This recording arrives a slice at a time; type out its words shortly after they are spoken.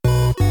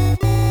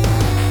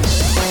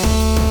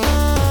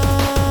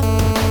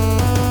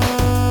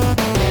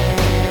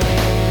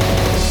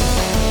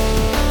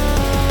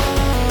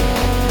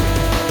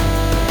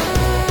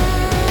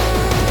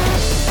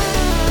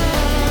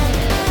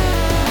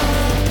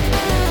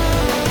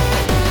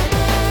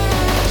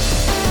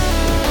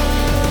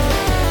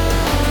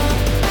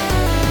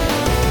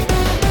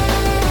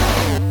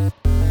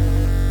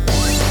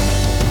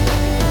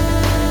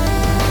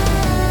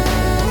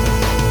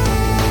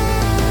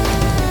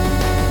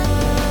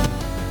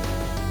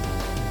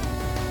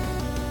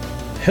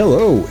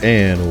Hello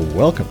and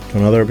welcome to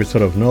another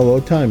episode of No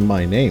Load Time.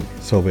 My name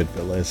is Obed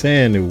Velez,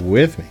 and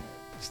with me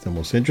is the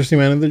most interesting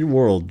man in the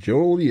world,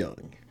 Joel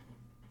Young.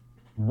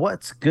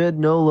 What's good?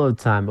 No load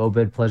time.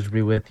 Obed, pleasure to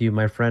be with you,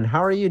 my friend.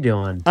 How are you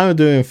doing? I'm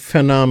doing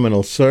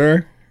phenomenal,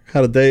 sir.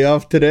 Had a day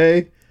off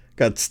today,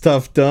 got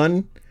stuff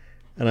done,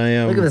 and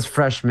I Look at am, this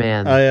fresh I,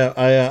 man.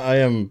 I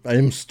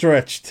am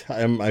stretched.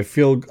 I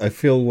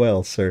feel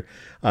well, sir.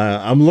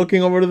 I'm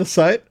looking over to the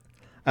site.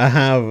 I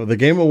have the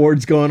Game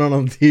Awards going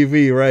on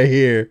TV right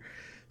here.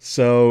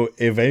 So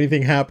if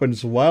anything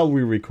happens while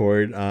we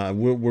record,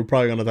 we're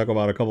probably going to talk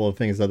about a couple of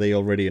things that they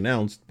already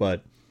announced.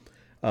 But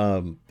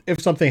if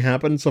something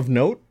happens of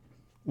note,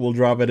 we'll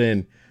drop it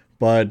in.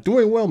 But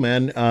doing well,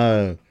 man.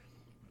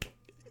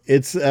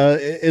 It's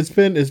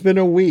been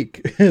a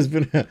week.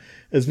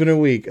 It's been a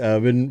week.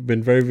 I've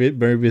been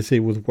very busy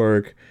with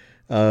work,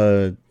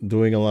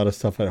 doing a lot of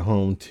stuff at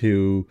home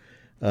to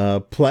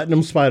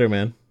Platinum Spider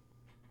Man.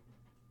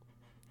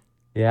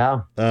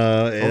 Yeah.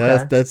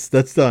 That's Okay.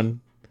 that's done.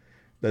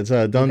 That's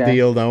a done Okay.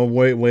 deal. Now I'm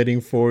waiting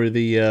for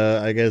the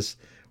I guess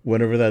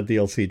whenever that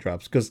DLC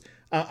drops, because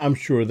I'm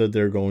sure that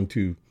they're going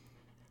to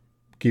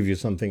give you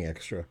something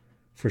extra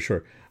for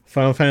sure.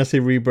 Final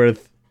Fantasy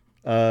Rebirth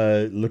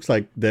looks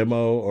like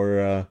demo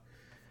or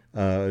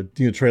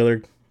new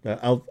trailer.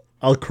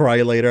 I'll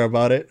cry later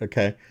about it.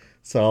 Okay,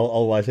 so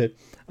I'll watch it.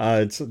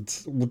 It's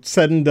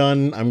said and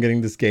done. I'm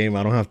getting this game.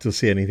 I don't have to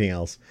see anything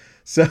else,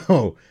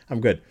 so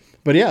I'm good.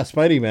 But yeah,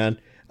 Spidey man.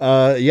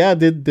 Yeah,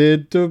 did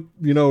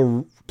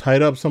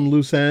tied up some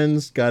loose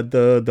ends. Got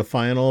the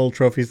final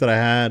trophies that I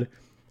had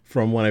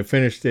from when I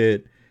finished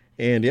it,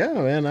 and yeah,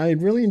 man, I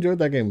really enjoyed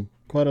that game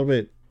quite a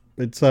bit.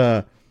 It's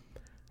I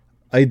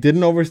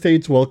didn't overstay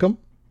its welcome.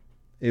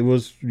 It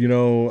was,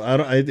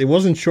 it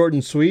wasn't short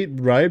and sweet,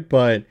 right?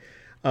 But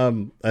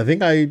I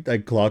think I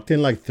clocked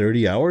in like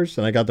 30 hours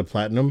and I got the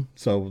platinum.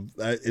 So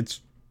it's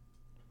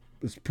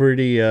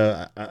pretty,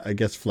 I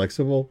guess,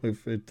 flexible,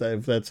 if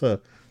that's a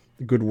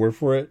good word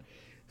for it.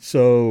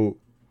 So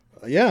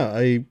yeah,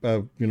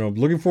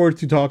 looking forward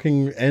to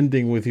talking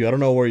ending with you. I don't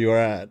know where you're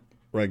at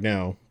right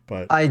now,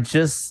 but I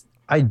just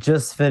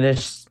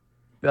finished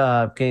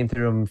getting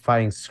through him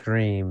fighting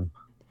Scream.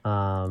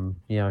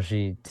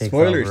 She takes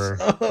spoilers. over.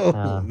 Oh,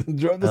 Uh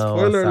drop the oh,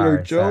 spoiler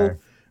alert, sorry, Joe.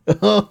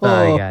 sorry.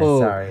 Sorry guys, Oh,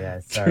 sorry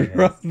guys, sorry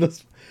drop guys.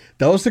 the.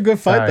 That was a good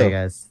fight, Sorry though.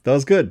 guys. That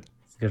was good.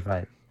 It's a good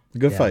fight.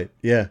 Good Yeah. fight.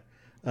 Yeah.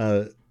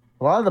 Uh,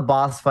 A lot of the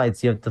boss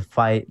fights you have to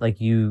fight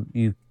like you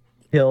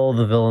kill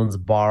the villain's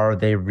bar,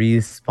 they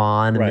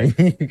respawn, and right.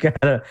 then you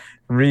gotta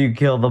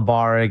re-kill the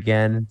bar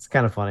again. It's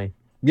kind of funny.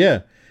 Yeah.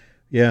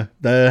 Yeah.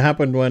 That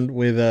happened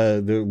with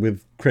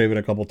with Craven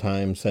a couple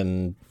times,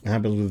 and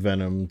happens with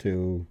Venom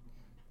too.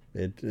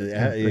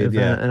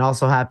 Yeah. And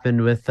also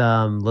happened with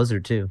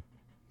Lizard too.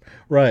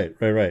 Right.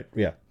 Right. Right.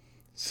 Yeah.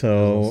 Basil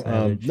So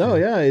Savage. no,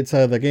 Yeah. yeah, it's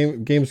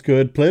the game's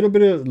good. Played a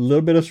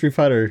little bit of Street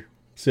Fighter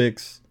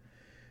Six.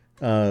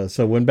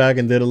 So went back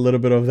and did a little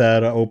bit of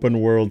that open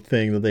world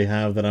thing that they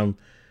have that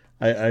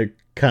I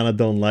kind of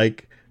don't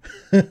like.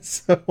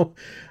 So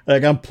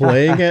like I'm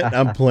playing it.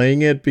 I'm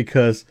playing it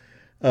because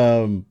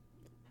um,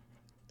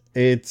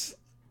 it's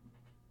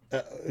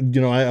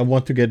I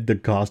want to get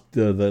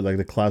the like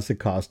the classic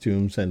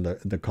costumes and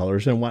the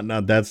colors and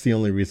whatnot. That's the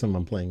only reason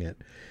I'm playing it.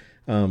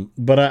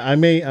 But I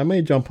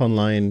may jump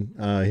online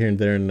here and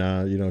there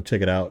and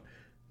check it out,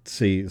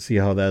 see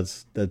how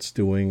that's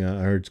doing.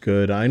 I heard it's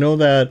good. I know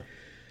that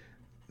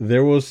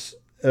there was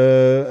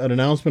an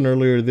announcement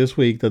earlier this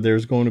week that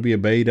there's going to be a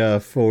beta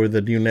for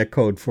the new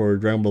netcode for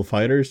Dragon Ball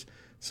Fighters.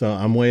 So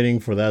I'm waiting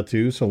for that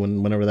too. So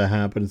whenever that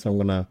happens, I'm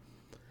gonna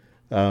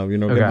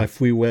get Okay. my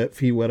feet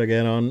wet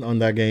again on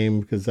that game,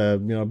 because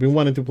I've been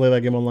wanting to play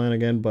that game online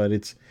again, but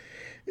it's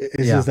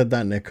just Yeah.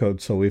 that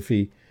netcode's so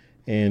iffy.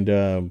 And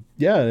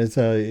yeah, it's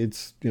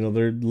there's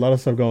a lot of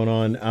stuff going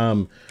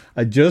on.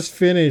 I just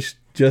finished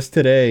just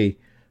today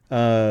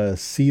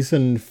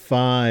season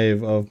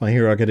 5 of My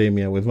Hero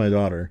Academia with my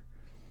daughter.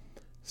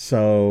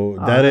 So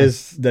All that right.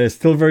 is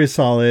still very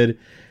solid,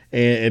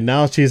 and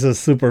now she's a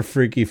super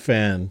freaky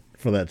fan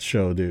for that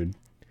show, dude.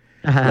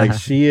 Like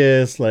she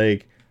is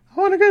like, I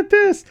want to get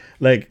this,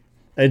 like,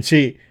 and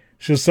she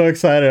was so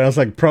excited. I was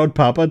like, proud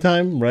papa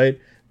time, right?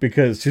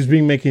 Because she's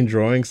been making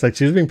drawings, like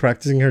she's been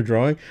practicing her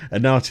drawing,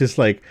 and now she's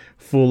like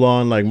full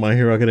on like My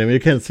Hero Academia. You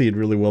can't see it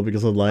really well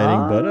because of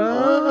lighting, but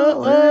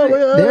Wait.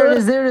 There it look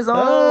is. There it is. at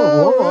that.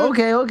 Oh, whoa. Look.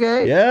 Okay.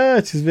 Okay.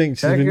 Yeah, she's been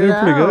Check it doing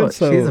pretty good. out.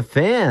 She's a So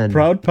fan.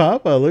 proud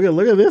papa. Look at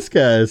this,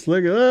 guys.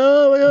 Look at that.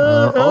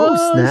 Oh,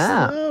 Oh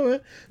snap.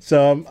 snap.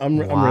 So I'm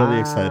really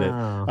excited.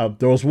 Wow.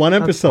 There was one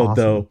That's episode awesome.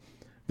 though.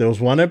 There was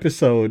one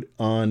episode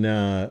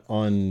it,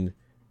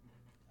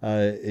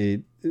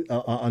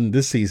 on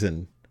this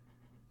season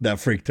that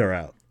freaked her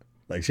out.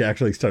 Like she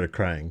actually started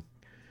crying.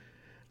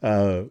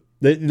 Like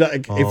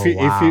Oh,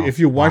 wow. if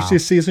you watch Wow.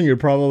 this season, you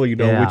probably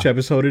know which Yeah.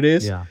 episode it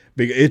is. Yeah.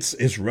 Because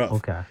it's rough.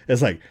 Okay.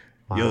 It's like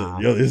Wow.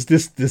 yo, is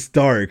this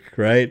dark,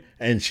 right?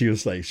 And she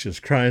was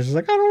crying. She's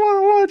like, I don't want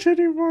to watch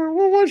anymore.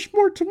 We'll watch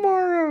more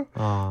tomorrow.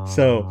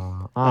 So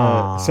Oh, So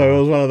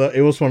it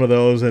Ah. was one of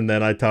those, and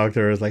then I talked to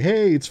her. It's like,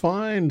 hey, it's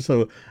fine.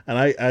 So, and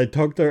I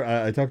talked to her.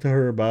 I talked to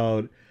her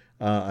about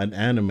an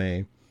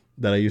anime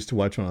that I used to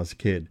watch when I was a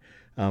kid.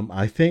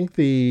 I think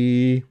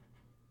the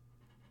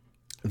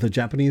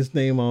Japanese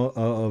name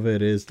of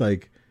it is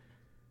like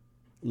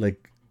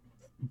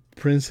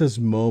Princess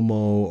Momo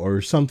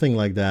or something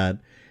like that,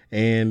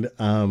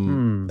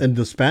 Hmm. and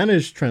the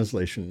Spanish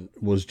translation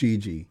was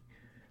Gigi.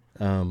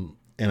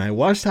 And I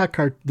watched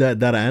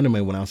that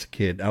anime when I was a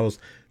kid. I was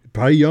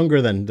probably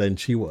younger than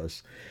she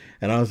was,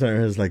 and I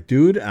was like,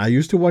 dude, I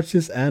used to watch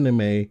this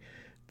anime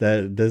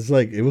that there's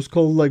like it was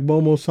called like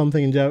Momo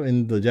something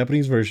in the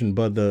Japanese version,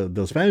 but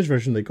the Spanish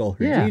version they call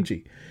her Yeah.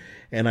 Gigi.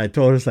 And I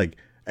told her it's like,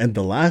 and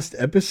the last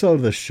episode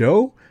of the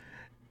show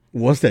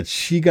was that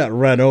she got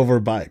run over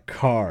by a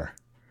car.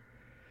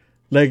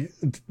 Like,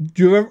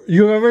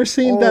 you ever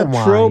seen Oh that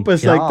my trope?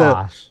 It's like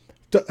gosh.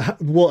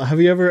 well, have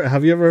you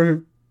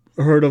ever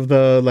heard of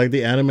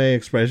the anime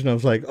expression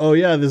of like, oh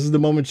yeah, this is the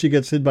moment she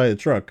gets hit by a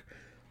truck.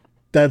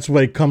 That's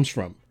where it comes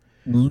from.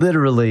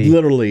 Literally.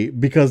 Literally,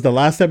 because the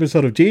last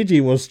episode of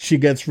Gigi was she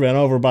gets ran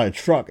over by a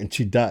truck and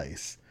she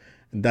dies.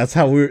 And that's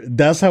how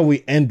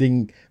we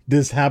ending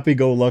this happy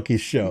go lucky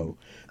show.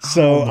 Oh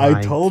So I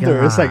my told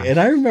her it's like, and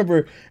I gosh.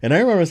 remember, and I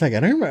remember it's like,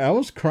 and I remember I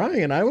was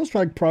crying, and I was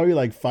like probably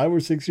like 5 or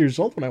 6 years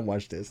old when I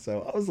watched this.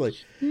 So I was like,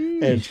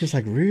 and she's Sheesh.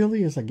 like,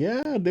 really? It's like,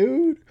 yeah,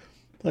 dude.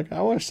 Like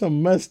I watched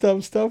some messed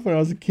up stuff when I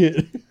was a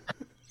kid.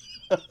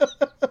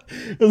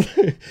 It's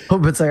like, Oh,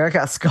 but it's like I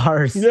got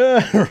scars.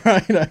 yeah,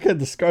 right. I got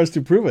the scars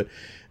to prove it,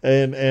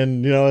 and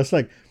it's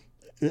like,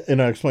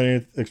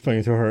 explaining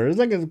to her, it's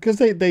like because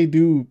they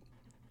do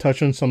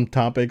touch on some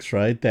topics,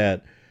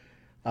 right?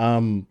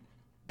 Um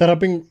that I've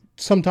been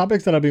some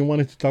topics that I've been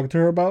wanting to talk to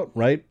her about,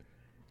 right?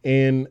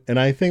 And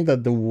I think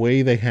that the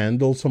way they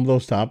handle some of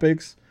those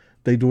topics,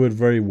 they do it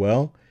very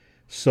well.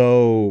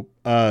 So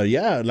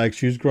yeah, like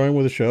she's growing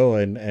with the show,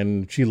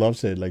 and she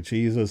loves it. Like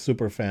she's a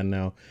super fan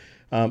now.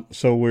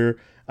 So we're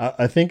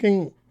I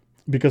thinking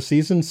because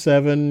season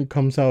 7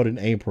 comes out in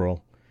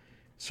April,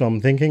 so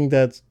I'm thinking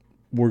that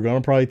we're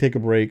gonna probably take a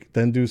break,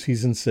 then do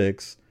season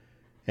 6,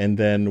 and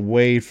then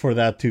wait for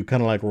that to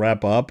kind of like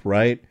wrap up,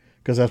 right?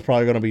 Because that's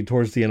probably gonna be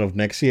towards the end of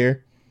next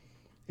year,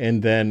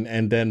 and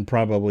then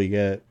probably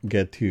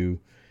get to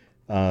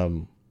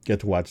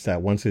watch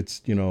that once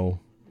it's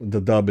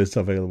the dub is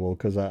available,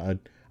 because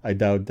I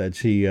doubt that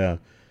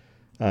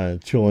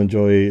she'll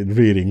enjoy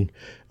reading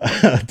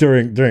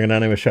during an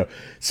anime show.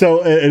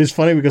 So it is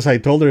funny because I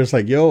told her it's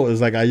like, yo,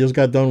 it's like I just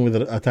got done with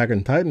Attack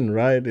on Titan,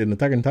 right? And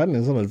Attack on Titan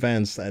is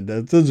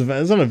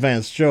it's an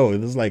advanced show.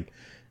 It's like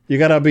you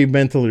gotta be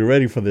mentally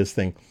ready for this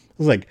thing.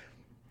 It's like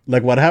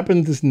what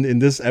happened in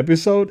this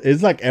episode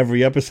is like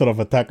every episode of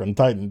Attack on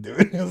Titan,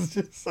 dude. It's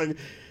just like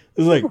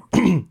it's like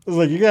it's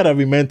like you gotta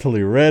be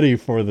mentally ready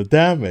for the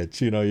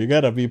damage. You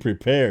gotta be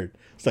prepared.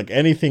 It's like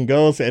anything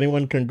goes.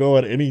 Anyone can go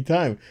at any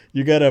time.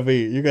 You gotta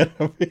be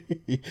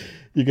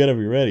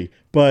ready.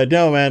 But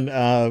no, man.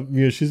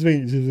 She's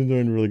been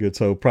doing really good.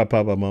 So prop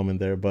up a moment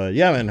there. But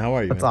yeah, man. How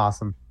are you, That's man?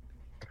 awesome.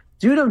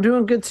 Dude, I'm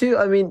doing good too.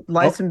 I mean,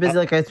 life's Oh, been I, busy,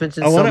 like I I mentioned,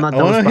 so I'm wanna not I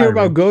done with wanna hear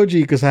about Spider-Man.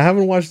 Goji because I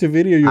haven't watched the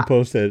video you I,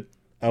 posted.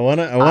 I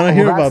wanna well,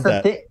 hear that's about the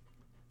that. thing.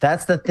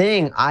 That's the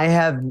thing.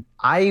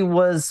 I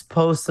was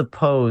supposed to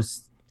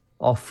post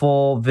a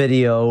full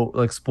video,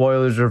 like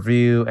spoilers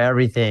review,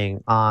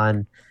 everything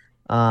on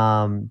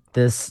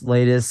this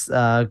latest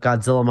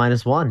Godzilla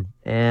minus one.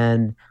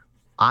 And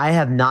I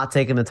have not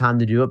taken the time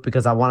to do it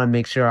because I want to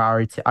make sure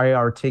I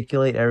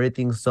articulate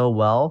everything so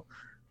well.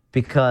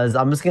 Because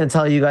I'm just gonna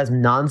tell you guys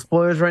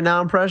non-spoilers right now,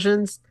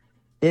 impressions.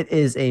 It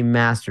is a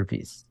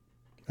masterpiece.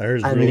 I heard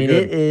it's I really mean,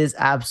 it good. is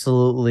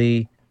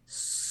absolutely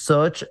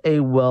such a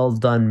well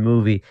done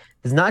movie.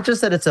 It's not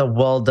just that it's a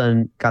well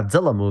done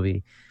Godzilla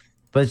movie,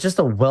 but it's just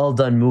a well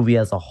done movie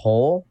as a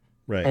whole.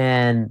 Right.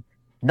 And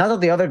not that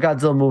the other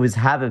Godzilla movies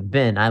haven't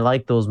been. I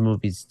like those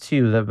movies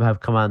too that have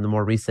come out in the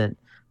more recent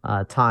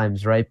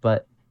times, right?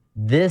 But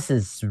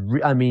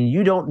I mean,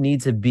 you don't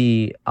need to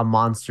be a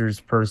monsters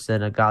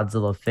person, a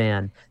Godzilla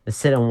fan to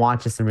sit and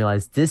watch this and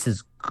realize this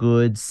is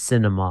good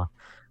cinema.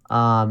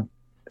 Um,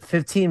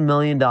 $15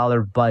 million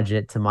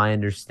budget, to my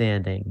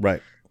understanding,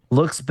 Right.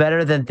 looks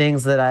better than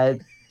things that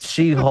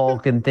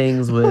She-Hulk and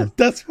things with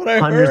That's what I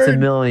hundreds of heard.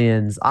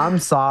 millions. I'm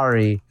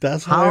sorry.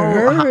 That's what I How,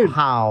 heard.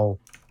 how,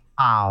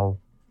 how,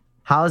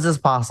 how is this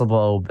possible,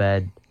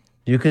 Obed?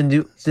 You can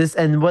do this.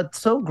 And what's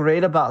so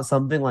great about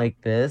something like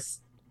this,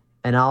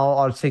 and I'll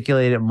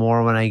articulate it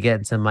more when I get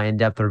into my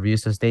in-depth review.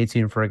 So stay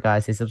tuned for it,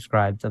 guys. Stay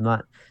subscribed.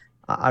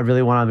 I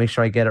really want to make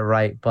sure I get it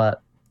right.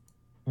 But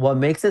what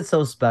makes it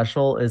so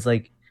special is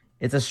like,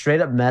 it's a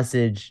straight up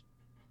message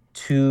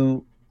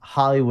to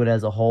Hollywood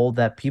as a whole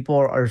that people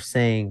are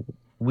saying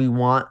we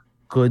want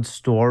good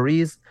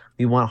stories,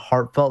 we want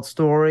heartfelt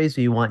stories,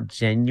 we want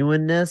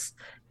genuineness.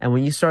 And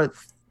when you start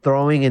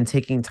throwing and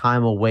taking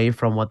time away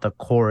from what the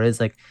core is,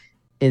 like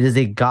it is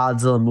a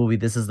Godzilla movie.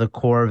 This is the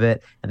core of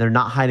it, and they're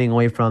not hiding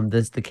away from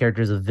this. The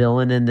character is a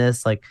villain in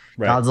this. Like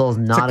Right. Godzilla is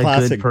It's a not a good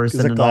classic. It's person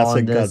a at all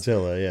in classic this.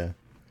 Godzilla. Yeah.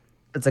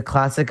 it's a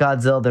classic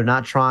Godzilla. They're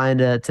not trying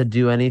to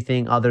do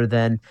anything other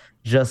than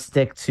just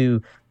stick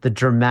to the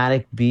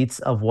dramatic beats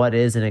of what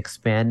is and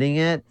expanding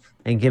it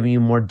and giving you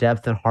more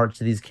depth and heart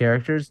to these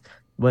characters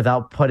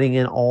without putting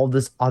in all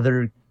this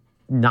other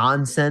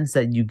nonsense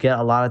that you get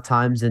a lot of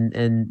times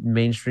in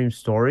mainstream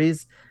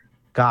stories.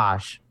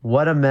 Gosh,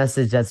 what a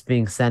message that's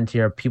being sent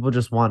here. People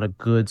just want a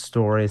good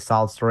story, a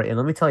solid story. And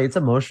let me tell you, it's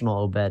emotional,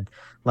 Obed.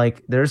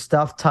 Like there's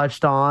stuff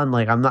touched on.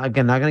 Like I'm not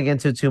again not gonna get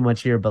into it too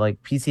much here, but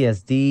like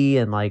PTSD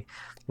and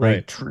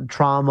Right.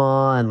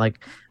 trauma and like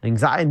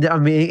anxiety. I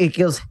mean, it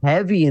goes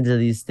heavy into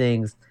these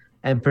things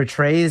and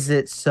portrays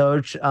it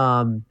so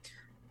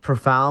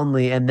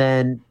profoundly. And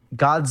then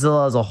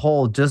Godzilla as a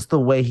whole, just the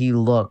way he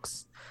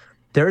looks.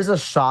 There's a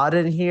shot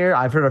in here.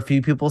 I've heard a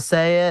few people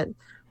say it,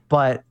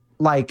 but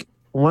like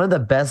one of the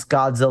best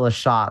Godzilla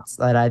shots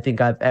that I think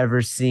I've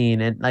ever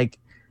seen. And like,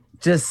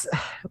 just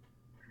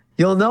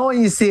you'll know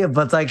when you see it,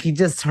 but it's like he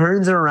just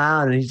turns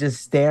around and he's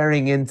just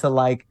staring into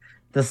like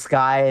the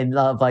sky and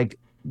like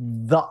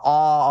the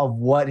awe of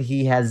what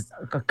he has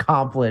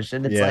accomplished.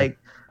 And it's Yeah. like,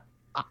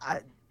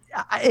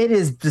 it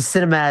is just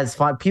cinematic as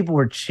fun. People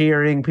were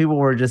cheering, people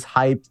were just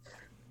hyped.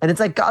 And it's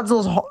like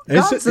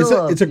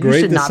It's a you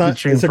great should not be design.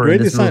 cheering It's a for great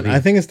this design. movie. I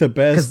think it's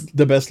 'Cause,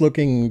 the best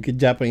looking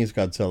Japanese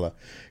Godzilla.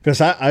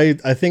 Because I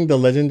think the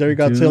legendary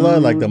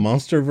Godzilla, like the dude,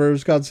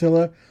 MonsterVerse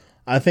Godzilla,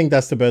 I think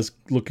that's the best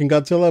looking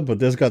Godzilla. But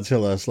this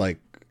Godzilla is like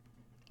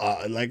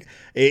yeah,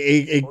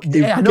 it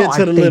no, gets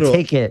it a they little.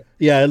 take it.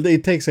 Yeah,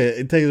 it takes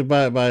it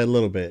by a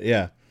little bit.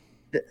 Yeah,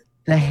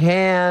 The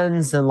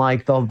hands and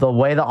like the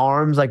way the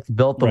arms like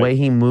built, the right. way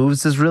he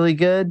moves is really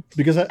good.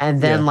 Because And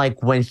yeah, then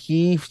like when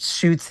he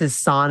shoots his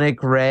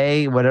sonic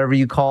ray, whatever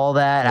you call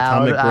that,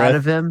 atomic out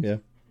of breath. him, Yeah,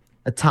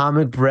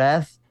 atomic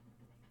breath.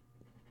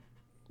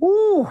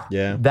 Ooh,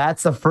 yeah,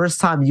 that's the first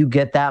time you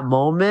get that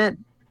moment.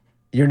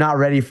 You're not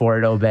ready for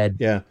it, Obed.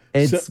 yeah.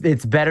 So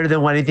It's better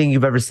than anything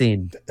you've ever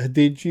seen.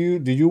 did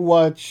you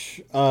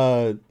watch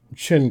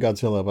Shin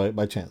Godzilla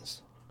by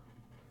chance?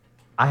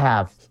 I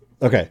have.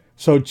 Okay,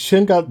 so because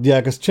Shin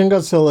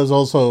Godzilla is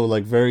also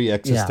like very Yeah.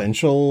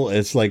 existential.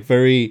 It's like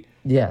very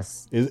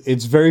Yes.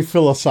 it's very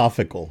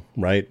philosophical,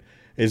 right?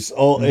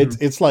 Mhm.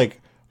 It's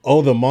like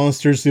the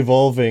monster's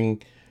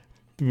evolving,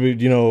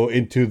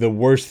 into the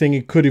worst thing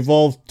it could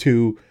evolve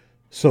to,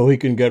 so he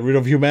can get rid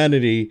of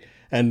humanity.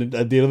 And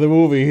at the end of the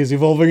movie, he's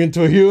evolving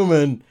into a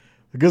human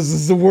because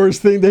this is the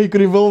worst thing that he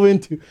could evolve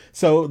into.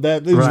 So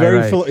that is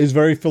Right, right. is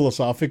very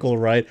philosophical,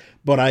 right?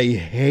 But I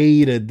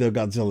hated the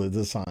Godzilla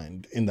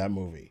design in that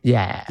movie,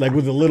 Yeah. like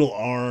with the little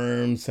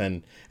arms.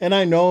 And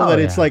I know Oh that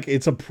it's yeah. like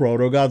it's a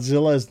proto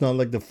Godzilla. It's not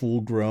like the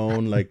full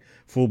grown, like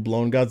full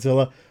blown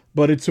Godzilla,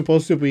 but it's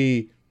supposed to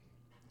be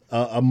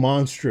a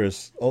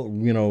monstrous,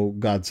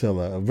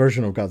 Godzilla, a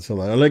version of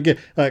Godzilla.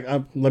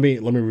 Let me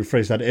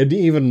rephrase that. An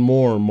even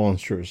more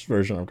monstrous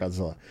version of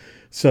Godzilla.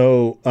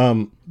 So,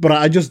 but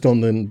I just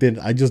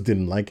I just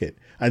didn't like it.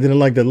 I didn't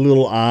like the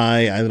little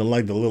eye. I didn't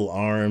like the little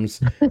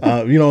arms.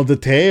 The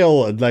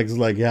tail,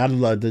 like he had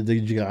like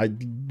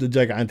the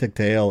gigantic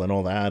tail and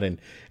all that,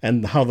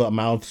 and how the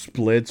mouth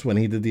splits when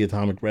he did the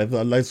atomic breath.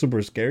 Like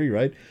super scary,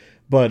 right?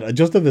 But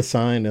just the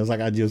design, it was like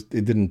it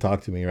didn't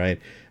talk to me, right?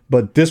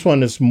 But this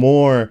one is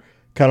more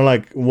kind of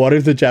like, what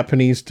if the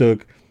Japanese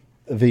took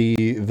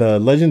the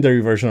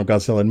legendary version of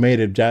Godzilla and made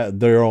it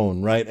their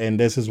own, right? And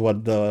this is what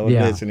it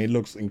Yeah. is, and it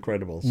looks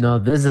incredible. So No,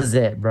 this is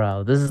it,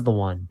 bro. This is the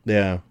one.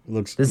 yeah, This is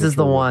looks the really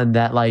good. one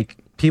that like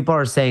people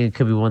are saying it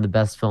could be one of the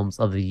best films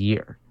of the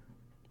year.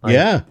 Like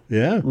Yeah,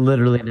 yeah.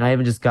 literally, not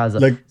even just Gaza.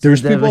 Like So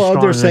there's they have a people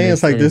out there strong saying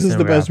it's like this is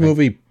the best demographic.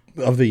 movie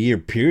of the year,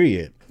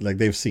 period. Like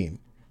they've seen.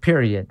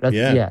 Period. That's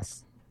Yeah,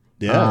 yes.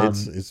 yeah.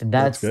 And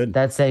That's good.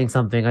 that's saying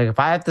something. Like if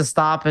I have to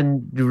stop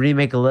and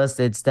remake a list,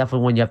 it's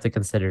definitely one you have to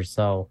consider.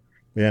 So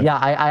Yeah, yeah,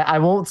 I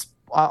won't.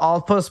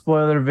 I'll put a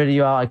spoiler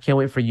video out. I can't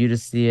wait for you to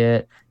see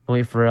it. Can't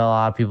wait for a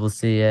lot of people to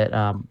see it.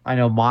 I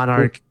know cool.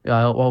 Monarch.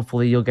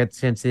 Hopefully, you'll get a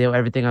chance to see it.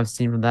 Everything I've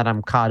seen from that,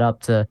 I'm caught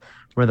up to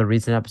where the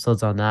recent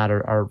episodes on that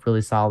are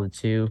really solid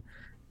too.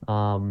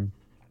 Um,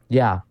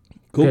 yeah,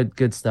 Cool.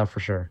 good stuff for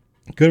sure.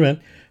 Good man.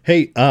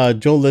 Hey,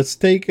 Joel, let's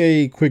take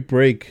a quick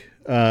break,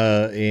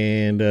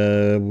 and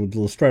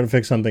let's try to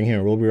fix something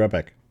here. We'll be right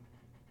back.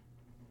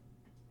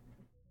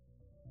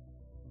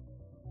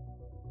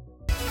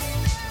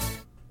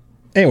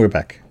 And we're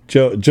back.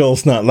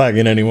 Joel's not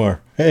lagging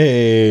anymore.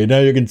 Hey, now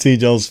you can see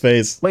Joel's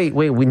face. Wait,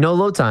 we no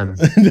load time.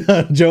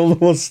 Joel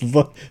was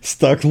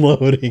stuck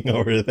loading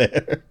over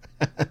there.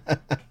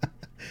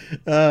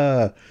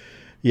 uh,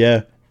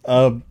 yeah.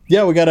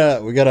 Yeah, we got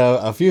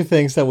a few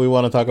things that we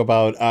want to talk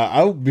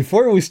about.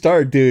 Before we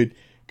start, dude,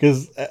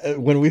 because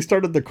when we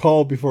started the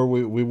call before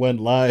we went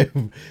live,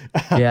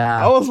 I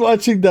Yeah, was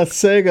watching that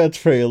Sega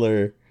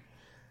trailer,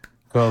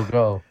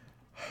 go.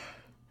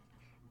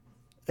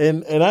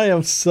 and I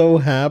am so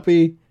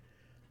happy.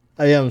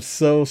 I am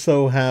so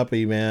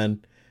happy,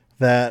 man,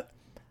 that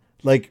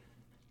like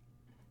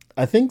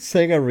I think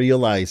Sega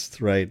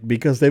realized, right,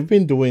 because they've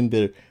been doing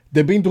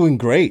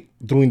great,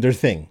 doing their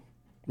thing.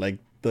 Like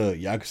the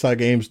Yakuza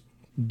games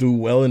do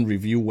well and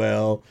review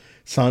well.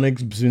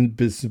 Sonic's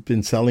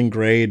been selling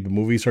great. The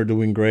movies are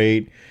doing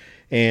great,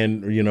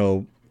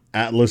 and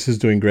Atlas is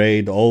doing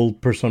great. All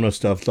Persona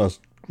stuff does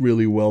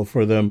really well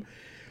for them.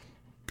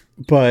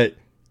 But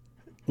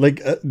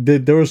like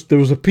there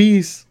was a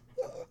piece,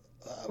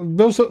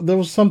 there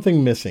was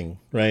something missing,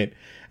 right?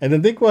 And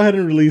then they go ahead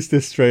and release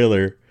this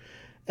trailer,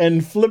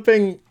 and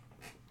flipping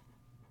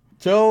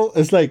Joe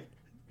is like,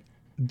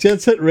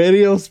 Jet Set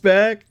Radio's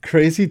back,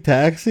 Crazy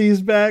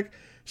Taxi's back,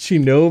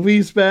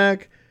 Shinobi's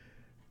back,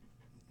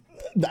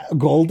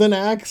 Golden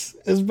Axe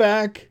is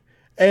back,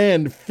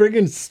 and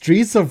friggin'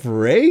 Streets of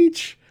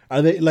Rage.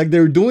 Are they like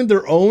they're doing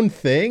their own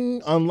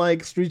thing?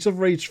 Unlike Streets of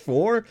Rage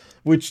 4,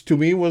 which to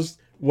me was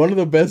one of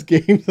the best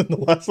games in the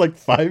last like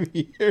 5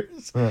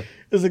 years.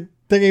 It's like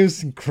that game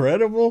is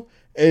incredible,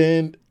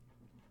 and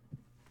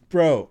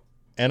bro,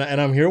 and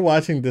I'm here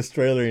watching this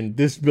trailer in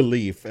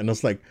disbelief, and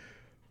it's like,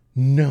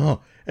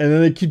 no, and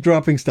then they keep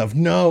dropping stuff,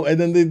 no, and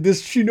then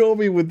this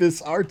Shinobi with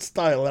this art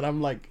style, and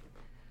I'm like,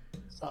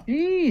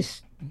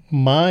 Jeez.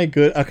 my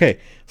good, okay,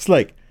 it's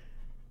like,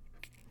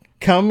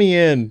 count me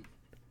in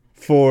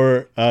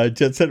for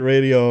Jet Set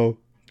Radio,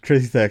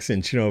 Crazy Taxi,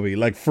 and Shinobi,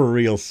 like for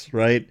reals,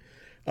 right?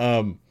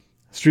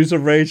 Streets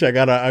of Rage, I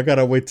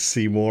gotta wait to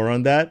see more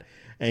on that,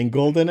 and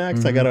Golden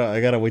Axe, I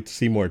gotta wait to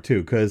see more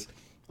too, because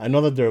I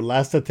know that their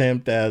last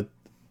attempt at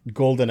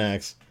Golden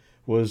Axe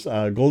was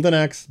Golden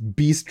Axe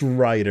Beast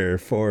Rider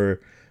for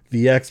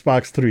the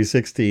Xbox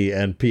 360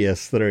 and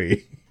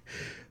PS3,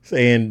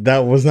 and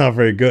that was not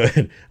very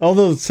good.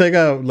 Although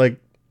Sega, like,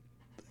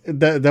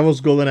 that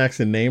was Golden Axe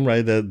in name,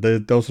 right?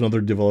 That was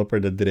another developer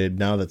that did it.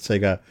 Now that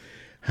Sega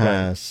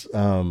has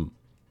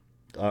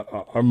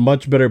are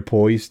much better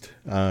poised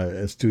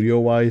studio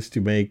wise to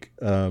make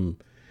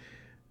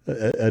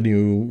a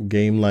new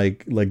game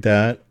like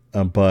that.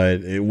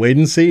 But wait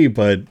and see.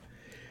 But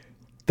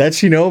that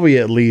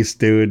Shinobi, at least,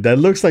 dude, that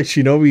looks like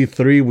Shinobi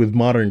 3 with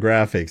modern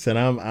graphics, and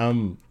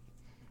I'm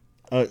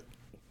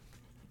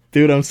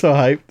dude, I'm so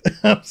hyped.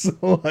 I'm so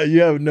hyped. You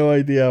have no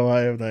idea how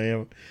hyped I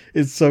am.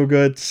 It's so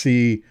good to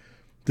see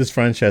this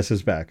franchise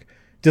is back.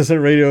 Jet Set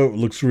Radio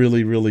looks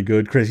really, really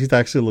good. Crazy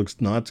Taxi looks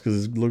nuts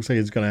because it looks like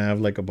it's gonna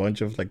have like a bunch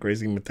of like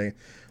crazy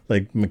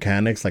like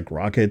mechanics, like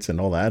rockets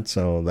and all that.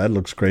 So that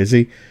looks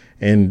crazy.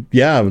 And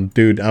yeah,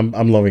 dude,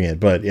 I'm loving it.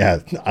 But yeah,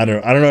 I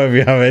don't know if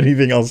you have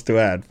anything else to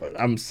add, but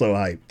I'm so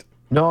hyped.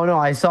 No, no,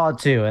 I saw it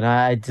too, and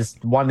I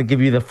just wanted to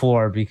give you the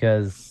floor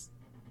because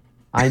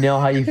I know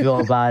how you feel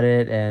about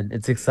it, and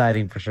it's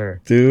exciting for sure.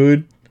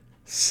 Dude,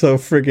 so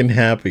freaking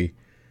happy.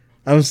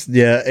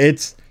 Yeah,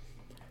 it's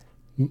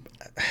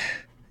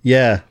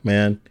yeah,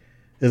 man.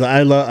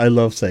 I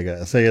love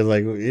Sega. Sega's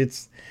like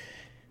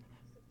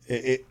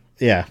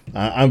yeah.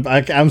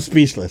 I'm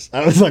speechless.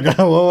 I was like,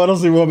 well, what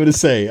else do you want me to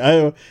say?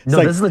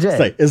 No, this is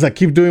legit. It's like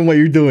keep doing what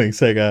you're doing,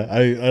 Sega.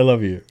 I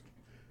love you.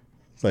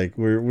 It's like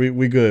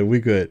we good, we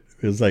good.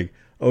 It's like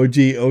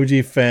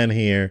OG fan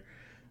here.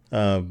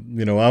 I've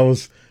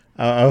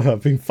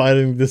been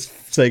fighting this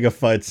Sega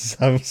fight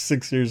since I was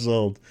 6 years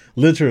old.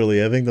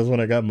 Literally, I think that's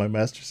when I got my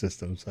Master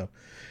System. So,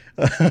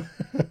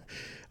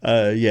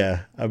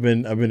 yeah, I've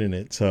been in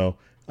it. So,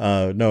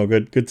 no,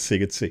 good to see,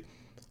 good to see.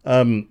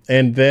 And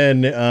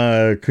then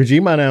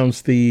Kojima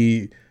announced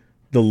the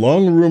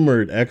long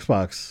rumored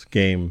Xbox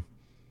game,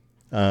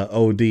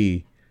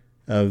 OD,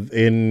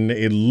 and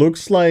it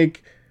looks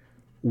like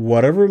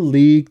whatever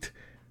leaked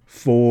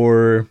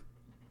for.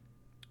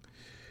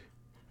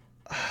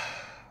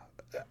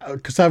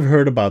 Because I've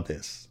heard about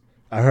this.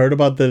 I heard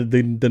about the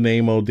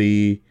name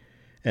OD,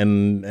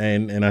 and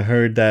I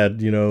heard that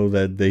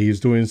that he's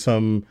doing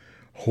some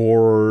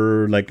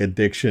horror like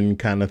addiction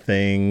kind of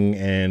thing,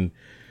 and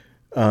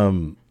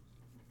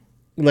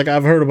like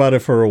I've heard about it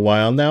for a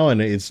while now,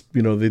 and it's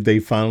they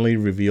finally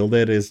revealed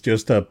it. It's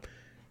just a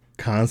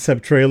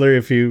concept trailer,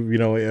 if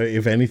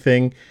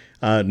anything,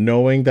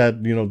 knowing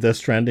that Death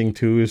Stranding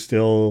 2 is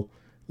still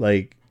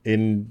like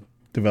in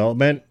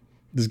development.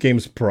 This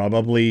game's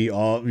probably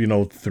all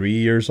 3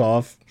 years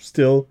off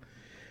still,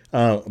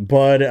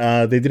 but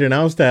they did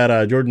announce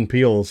that Jordan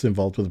Peele is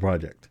involved with the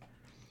project.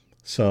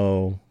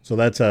 So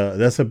that's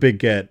a big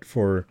get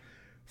for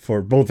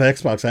both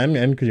Xbox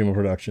and Kojima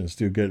Productions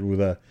to get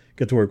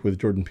to work with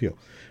Jordan Peele.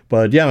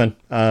 But yeah,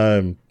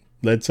 man,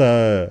 let's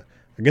I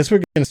guess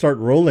we're gonna start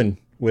rolling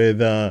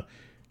with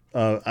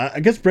I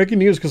guess breaking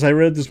news, because I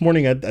read this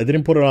morning. I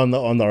didn't put it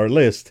on our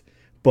list.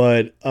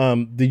 But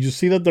did you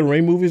see that the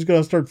Rain movie is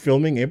going to start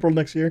filming April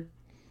next year?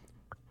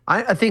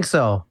 I think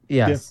so.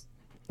 Yes.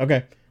 Yeah.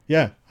 Okay.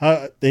 Yeah.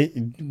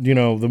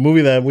 The movie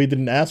that we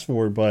didn't ask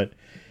for, but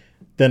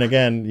then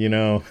again, you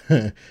know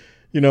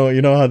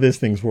how these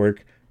things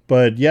work.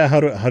 But yeah, how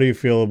do you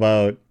feel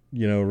about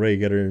Ray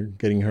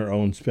getting her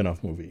own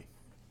spin-off movie?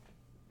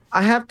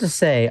 I have to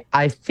say,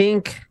 I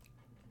think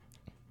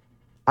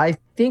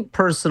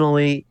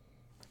personally,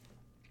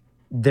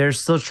 they're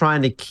still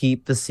trying to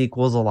keep the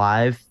sequels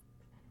alive.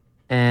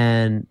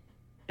 And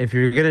if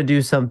you're gonna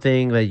do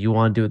something that you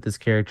want to do with this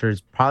character,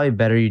 it's probably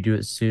better you do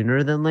it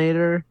sooner than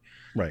later.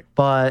 Right.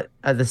 But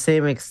at the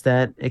same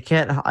extent, I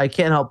can't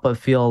help but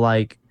feel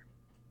like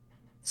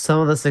some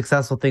of the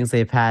successful things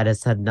they've had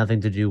has had nothing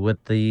to do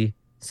with the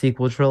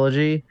sequel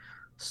trilogy.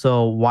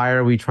 So why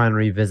are we trying to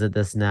revisit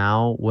this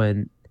now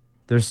when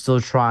they're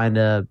still trying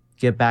to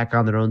get back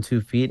on their own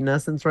 2 feet in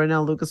essence right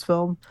now,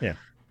 Lucasfilm? Yeah.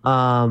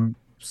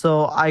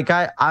 So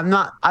I'm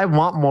not. I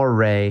want more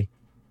Ray.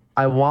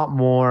 I want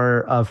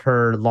more of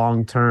her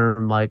long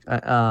term,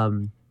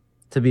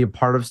 to be a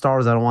part of Star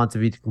Wars. I don't want it to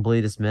be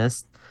completely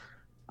dismissed.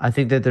 I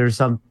think that there's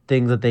some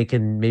things that they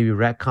can maybe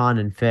retcon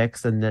and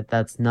fix, and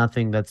that's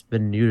nothing that's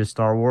been new to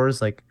Star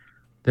Wars. Like,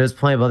 there's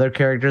plenty of other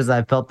characters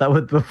I felt that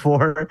with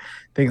before.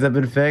 Things have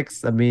been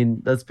fixed. I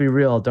mean, let's be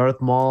real. Darth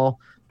Maul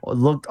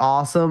looked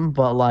awesome,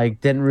 but like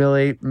didn't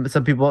really.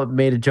 Some people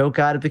made a joke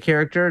out of the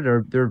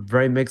character. They're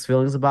very mixed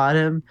feelings about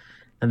him.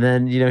 And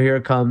then here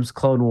comes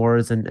Clone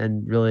Wars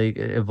and really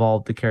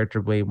evolved the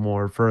character way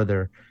more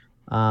further.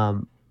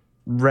 Um,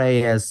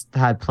 Ray has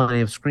had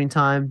plenty of screen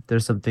time.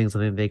 There's some things I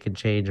think they can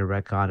change or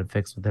retcon and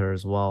fix with her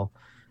as well.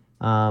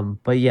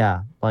 But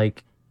yeah,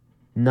 like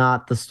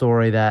not the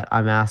story that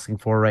I'm asking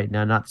for right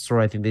now. Not the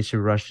story I think they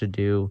should rush to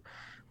do.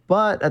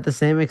 But at the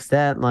same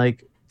extent,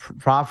 like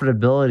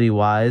profitability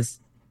wise,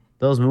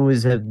 those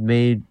movies have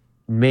made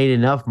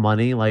enough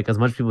money. Like as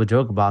much people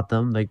joke about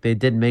them, like they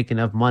did make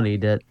enough money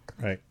that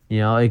Right.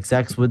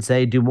 execs would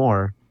say do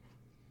more.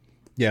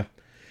 Yeah.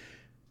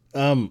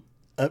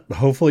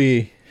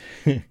 Hopefully,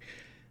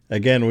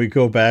 again, we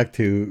go back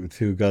to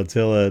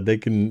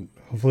Godzilla.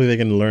 Hopefully they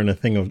can learn a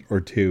thing or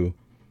two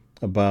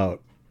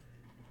about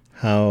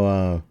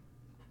how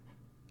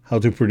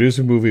to produce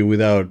a movie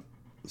without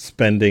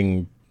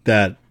spending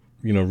that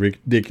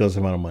ridiculous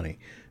amount of money.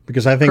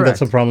 Because I think that's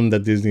a Correct. problem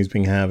that Disney's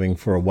been having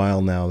for a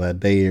while now.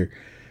 That their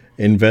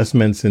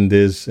investments in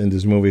these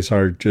movies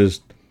are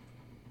just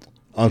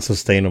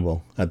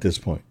unsustainable at this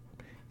point.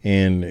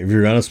 And if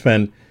you're gonna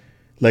spend,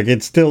 like,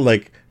 it's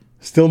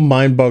still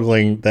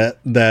mind-boggling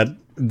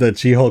that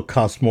She-Hulk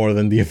costs more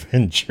than the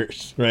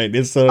Avengers, right?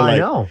 It's sort of I like,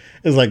 know.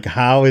 it's like,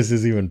 how is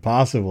this even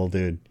possible,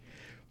 dude?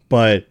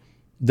 But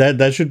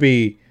that should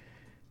be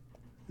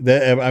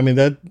that. I mean,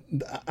 that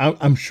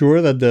I'm sure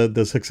that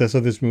the success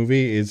of this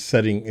movie is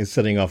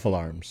setting off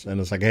alarms, and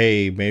it's like,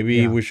 hey, maybe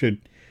Yeah. we should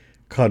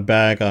cut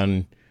back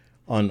on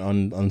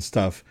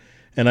stuff.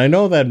 And I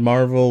know that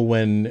Marvel,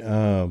 when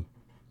the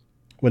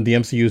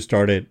MCU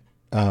started,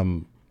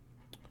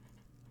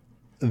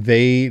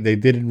 they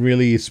didn't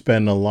really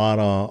spend a lot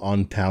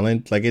on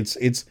talent. Like it's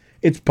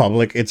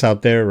public, it's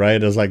out there,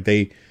 right? It's like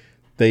they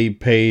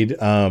paid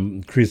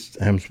Chris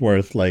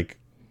Hemsworth like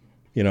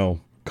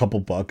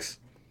couple bucks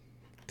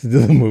to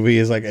do the movie.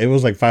 It's like it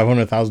was like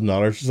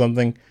 $500,000 or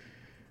something.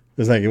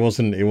 It's like it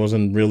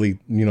wasn't really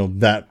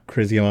that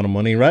crazy amount of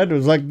money, right? It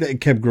was like it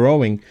kept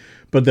growing,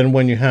 but then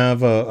when you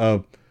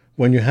have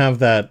when you have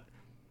that,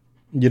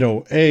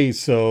 hey,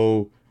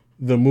 so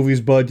the movie's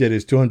budget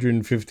is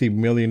 $250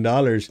 million,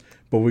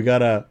 but we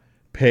gotta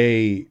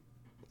pay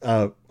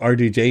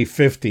RDJ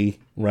 50,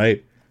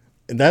 right?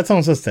 That's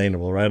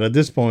unsustainable, right? At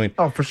this point,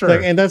 Oh, for like,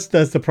 sure. and that's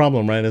the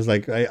problem, right? It's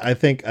like I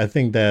think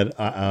that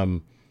I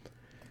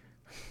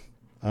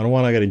don't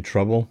want to get in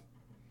trouble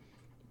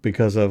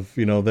because of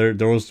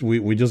there was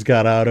we just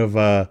got out of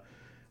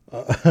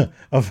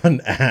of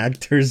an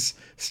actors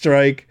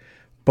strike,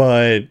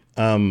 but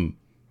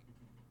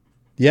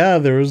yeah,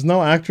 there was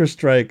no actor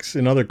strikes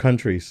in other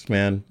countries,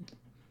 man.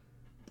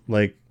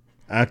 Like,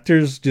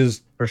 actors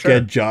just For sure.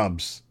 get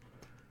jobs,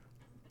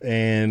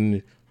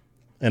 and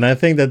I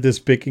think that this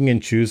picking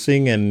and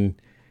choosing and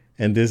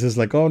this is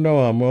like, oh no,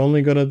 I'm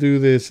only gonna do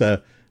this.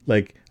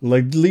 Like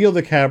Leo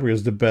DiCaprio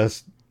is the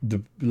best,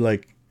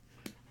 like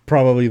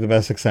probably the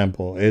best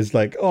example. It's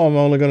like, oh, I'm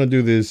only gonna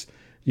do this,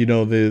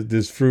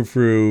 this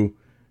frou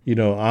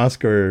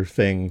Oscar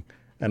thing,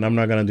 and I'm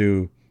not gonna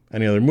do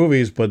any other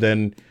movies. But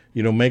then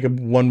make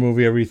one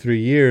movie every 3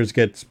 years,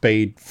 gets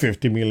paid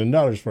 $50 million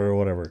for it or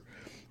whatever.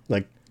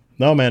 Like,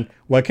 no, man,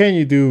 why can't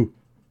you do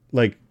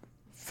like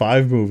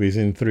 5 movies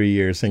in 3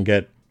 years and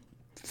get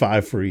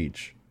 5 for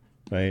each,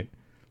 right?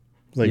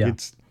 Like, Yeah.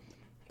 it's,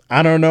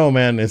 I don't know,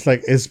 man. It's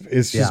like it's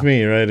just Yeah.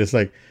 me, right? It's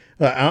like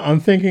I'm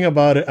thinking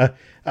about it.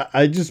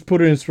 I just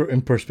put it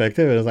in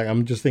perspective. It's like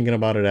I'm just thinking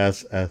about it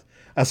as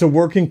a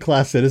working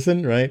class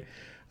citizen, right?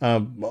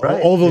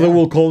 Right. Although they Yeah.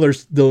 will call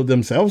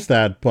themselves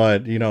that,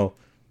 but Different,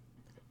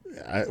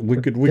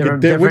 we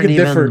different could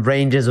even differ.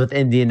 ranges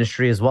within the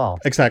industry as well.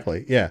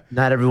 Exactly, yeah,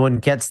 Not everyone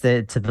gets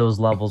to those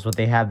levels where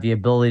they have the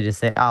ability to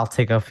say, "I'll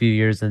take a few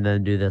years and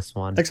then do this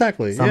one."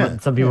 exactly, yeah,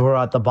 Some people yeah. who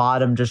are at the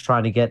bottom just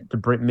trying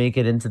to make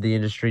it into the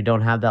industry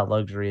don't have that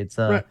luxury. It's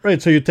Right,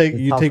 right. So you take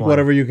a tough one.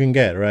 whatever you can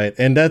get, right?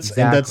 And that's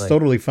Exactly.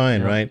 totally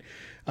fine, Yeah. right?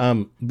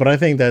 But I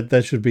think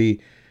that should be,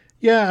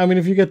 yeah. I mean,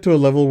 if you get to a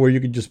level where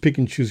you can just pick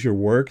and choose your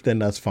work, then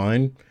that's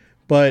fine.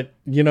 But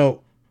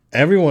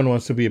everyone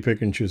wants to be a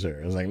pick and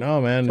chooser. It's like, no,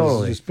 man,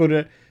 Totally. just put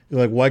it.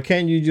 Like, why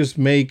can't you just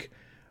make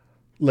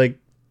like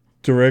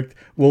direct?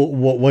 Well,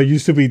 what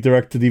used to be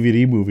direct to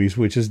DVD movies,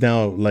 which is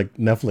now like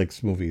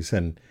Netflix movies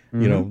and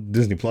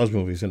Disney Plus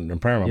movies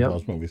and Paramount Yep.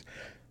 Plus movies.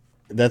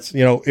 That's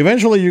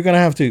eventually you're gonna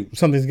have to,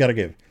 something's got to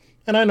give.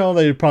 And I know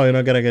they're probably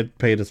not gonna get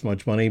paid as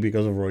much money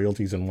because of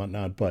royalties and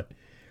whatnot, but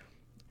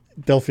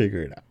they'll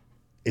figure it out.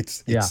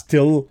 It's Yeah,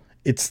 still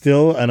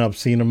an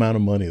obscene amount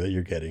of money that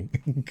you're getting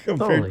compared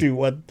totally, to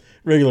what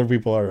regular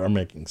people are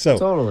making. So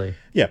totally.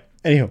 yeah.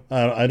 Anyhow,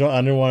 I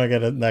don't want to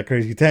get that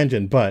crazy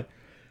tangent, but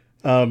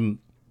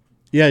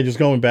yeah, just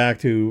going back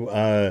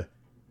to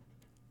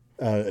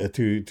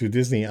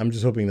Disney, I'm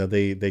just hoping that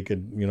they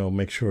could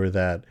make sure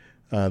that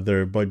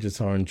their budgets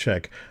are in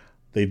check.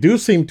 They do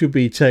seem to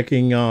be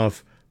checking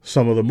off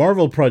some of the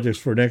Marvel projects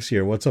for next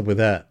year. What's up with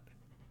that?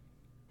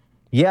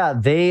 Yeah,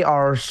 they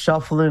are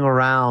shuffling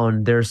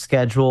around their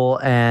schedule.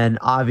 And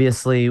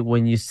obviously,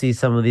 when you see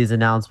some of these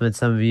announcements,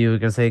 some of you are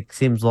going to say it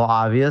seems a little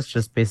obvious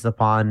just based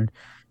upon,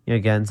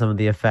 again, some of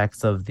the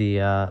effects of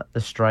the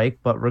strike.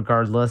 But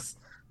regardless,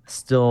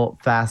 still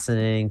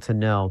fascinating to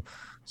know.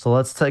 So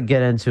let's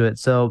get into it.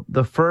 So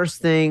the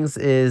first things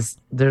is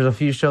there's a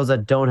few shows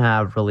that don't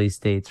have release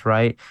dates,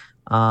 right?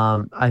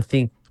 I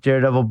think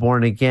Daredevil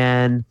Born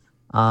Again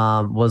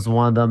was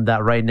one of them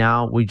that right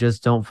now we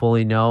just don't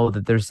fully know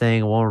that they're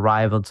saying it won't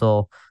arrive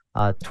until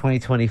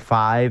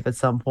 2025 at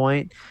some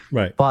point.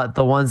 Right. But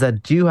the ones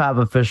that do have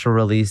official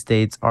release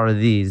dates are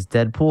these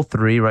Deadpool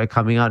 3, right?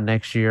 Coming out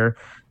next year.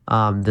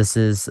 This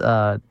is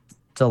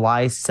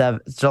July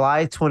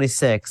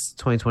 26th,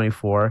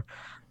 2024.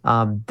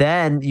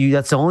 Then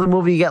that's the only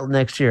movie you get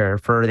next year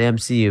for the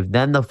MCU.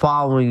 Then the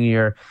following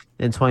year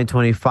in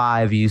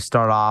 2025, you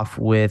start off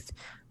with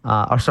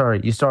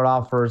you start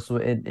off first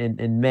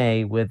in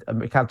May with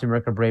Captain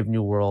America: Brave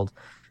New World.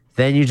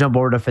 Then you jump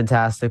over to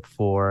Fantastic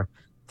Four.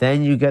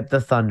 Then you get the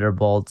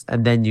Thunderbolts,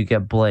 and then you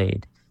get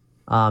Blade.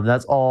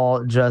 That's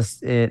all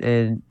just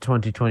in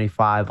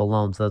 2025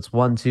 alone. So that's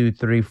one, two,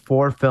 three,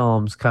 four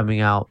films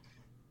coming out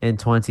in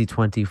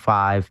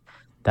 2025.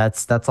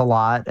 That's a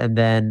lot. And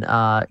then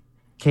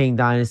King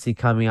Dynasty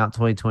coming out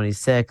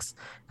 2026,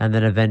 and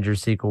then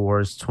Avengers Secret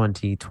Wars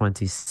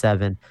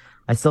 2027.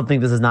 I still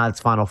think this is not its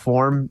final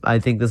form. I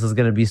think this is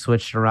going to be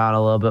switched around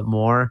a little bit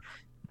more.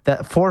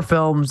 That four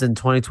films in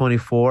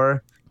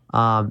 2024,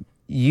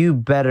 you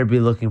better be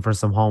looking for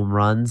some home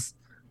runs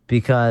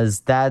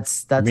because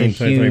that's a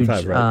huge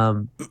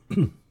right?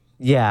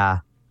 yeah.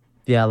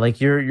 Yeah,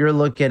 like you're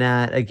looking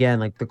at again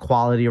like the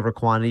quality over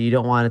quantity. You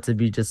don't want it to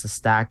be just a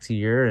stacked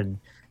year and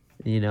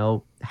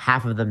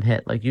half of them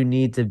hit. Like you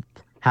need to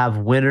have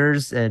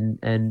winners and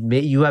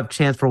you have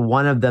chance for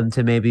one of them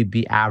to maybe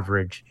be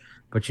average,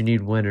 but you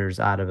need winners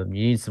out of them.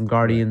 You need some Right.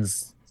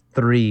 Guardians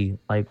 3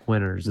 like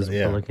winners is what we're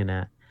Yeah. looking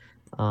at.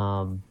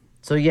 Um,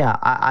 so yeah,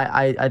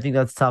 I think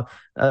that's tough.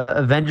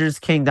 Avengers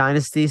King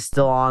Dynasty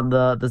still on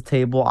the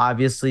table.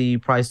 Obviously, you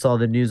probably saw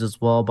the news as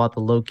well about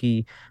the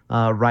Loki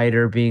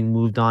writer being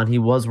moved on. He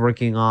was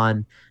working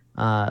on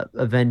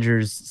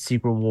Avengers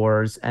Secret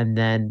Wars, and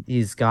then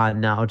he's gone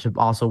now to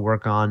also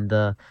work on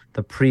the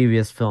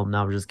previous film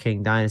now, which is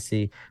King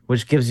Dynasty,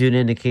 which gives you an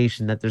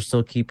indication that they're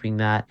still keeping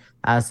that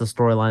as the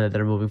storyline that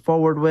they're moving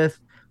forward with.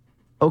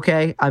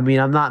 Okay, I mean,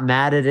 I'm not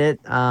mad at it.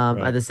 At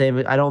Right. the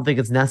same, I don't think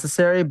it's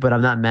necessary, but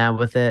I'm not mad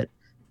with it.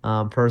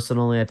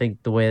 Personally, I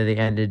think the way they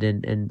ended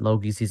in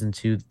Loki season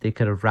 2, they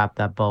could have wrapped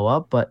that bow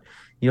up. But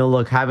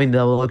look, having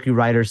the Loki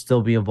writer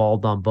still be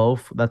involved on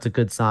both, that's a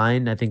good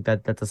sign. I think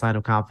that's a sign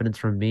of confidence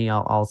from me.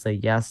 I'll say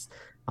yes.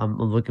 I'm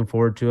looking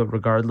forward to it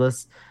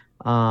regardless.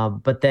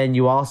 But then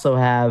you also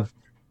have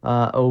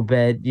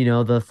Obed.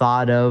 The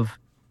thought of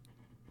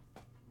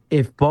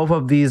if both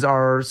of these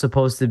are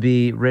supposed to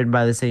be written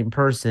by the same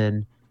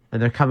person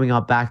and they're coming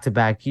out back to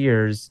back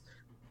years,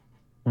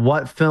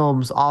 what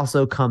films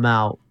also come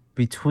out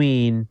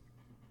between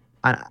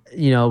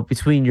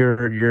between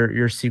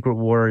your Secret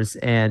Wars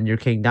and your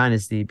King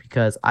Dynasty?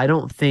 Because I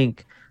don't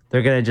think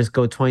they're gonna just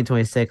go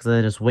 2026 and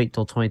then just wait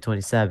till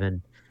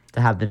 2027 to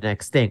have the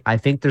next thing. I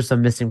think there's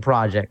some missing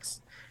projects,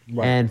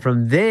 Right. and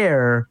from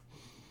there,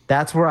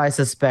 that's where I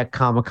suspect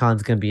Comic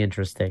Con's gonna be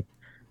interesting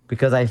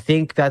because I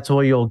think that's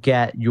where you'll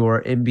get your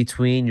in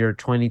between your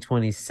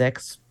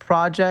 2026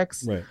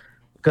 projects. Right.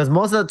 Because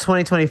most of the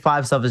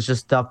 2025 stuff is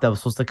just stuff that was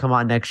supposed to come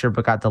out next year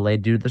but got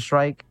delayed due to the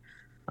strike.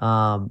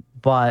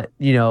 But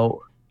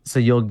so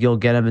you'll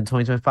get them in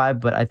 2025.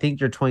 But I think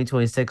your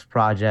 2026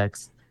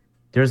 projects,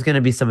 there's going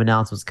to be some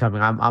announcements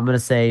coming. I'm going to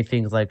say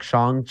things like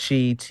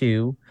Shang-Chi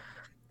 2.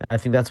 I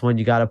think that's one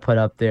you got to put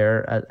up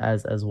there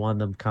as one of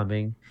them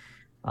coming.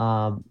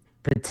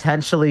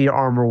 Potentially your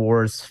Armor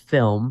Wars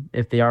film,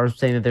 if they are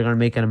saying that they're going to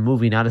make it a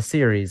movie, not a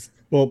series.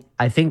 Well,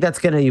 I think that's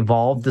going to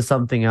evolve to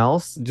something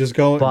else. just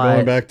going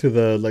But back to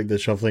the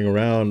shuffling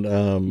around.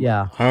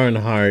 yeah,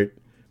 Ironheart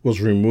was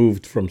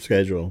removed from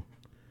schedule.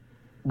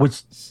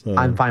 which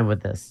I'm So fine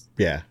with this.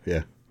 yeah,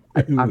 yeah.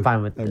 I'm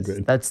fine with I'm this.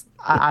 good. That's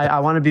I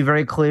want to be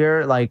very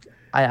clear. Like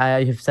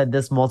I have said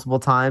this multiple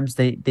times.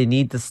 They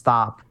need to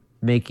stop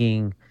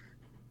making,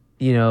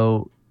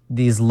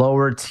 these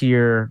lower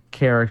tier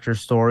character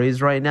stories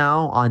right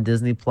now on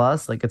Disney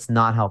Plus. Like it's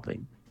not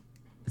helping.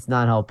 It's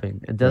not helping.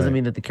 It doesn't Right.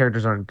 mean that the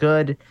characters aren't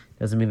good.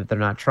 Doesn't mean that they're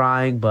not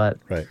trying. But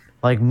Right.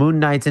 like Moon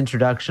Knight's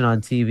introduction on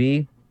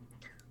TV,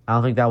 I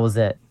don't think that was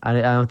it. I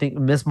don't think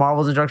Miss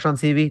Marvel's introduction on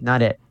TV,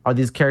 not it. Are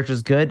these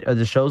characters good? Are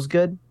the shows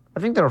good? I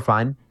think they were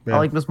fine. I Yeah.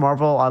 like Miss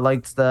Marvel. I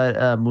liked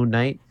the Moon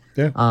Knight.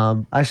 Yeah.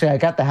 Actually, I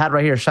got the hat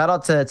right here. Shout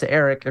out to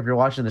Eric if you're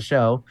watching the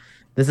show.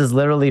 This is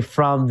literally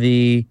from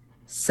the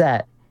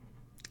set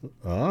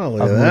Oh,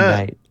 look of at Moon that.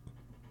 Knight.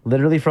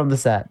 Literally from the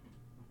set.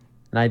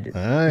 And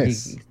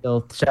Nice.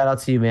 so shout out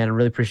to you, man. I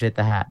really appreciate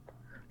the hat.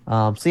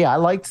 So yeah, I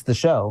liked the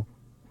show,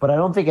 but I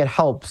don't think it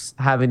helps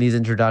having these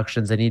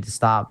introductions. They need to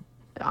stop.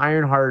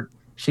 Ironheart,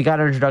 she got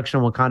her introduction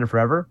in Wakanda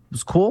Forever. It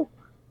was cool.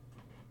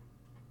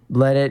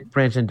 Let it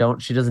branch and don't.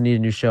 She doesn't need a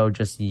new show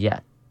just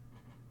yet.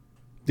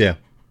 Yeah.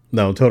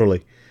 No,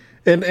 totally.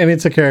 And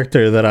it's a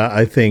character that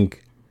I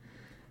think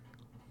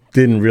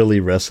didn't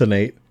really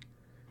resonate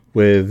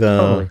with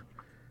Totally.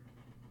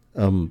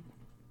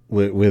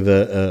 with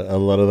a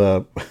lot of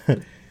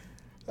the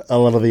a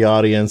lot of the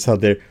audience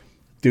out there.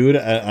 Dude,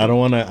 I don't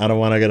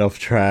wanna get off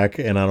track,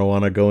 and I don't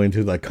wanna go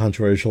into like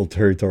controversial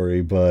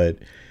territory, but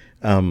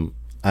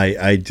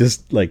I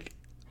just like,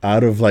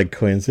 out of like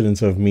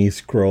coincidence of me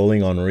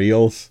scrolling on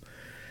Reels,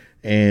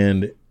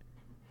 and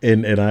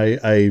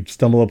I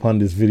stumbled upon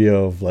this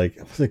video of, like,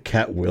 was it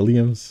Cat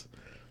Williams?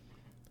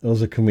 It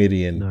was a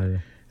comedian. No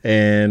idea.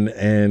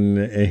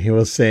 And he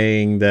was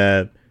saying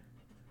that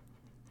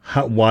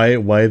why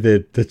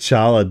did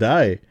T'Challa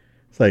die?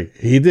 It's like,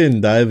 he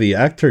didn't die, the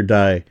actor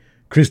died.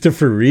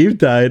 Christopher Reeve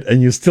died,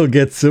 and you still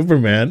get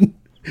Superman.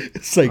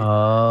 It's like,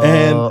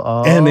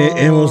 and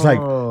it was like,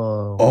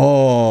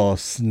 oh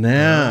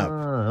snap!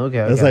 Okay.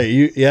 It's like,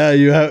 you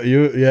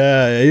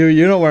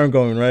know where I'm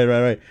going,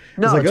 right.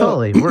 No, It's like,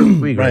 totally. We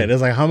agree. right.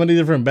 It's like, how many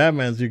different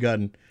Batmans you got?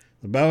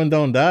 The Batman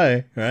don't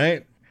die,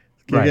 right?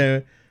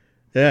 Right.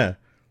 Yeah.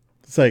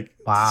 It's like,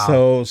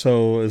 Wow.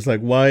 so it's like,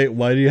 why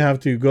do you have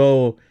to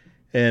go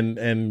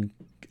and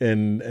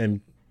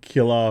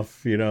kill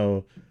off,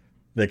 the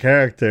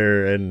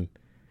character, and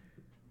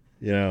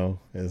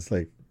it's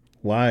like,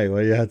 why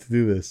do you have to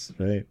do this,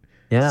 right?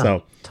 Yeah.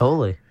 So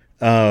totally.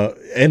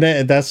 and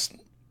that's,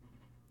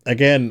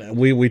 again,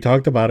 we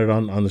talked about it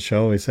on the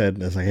show. We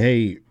said, it's like,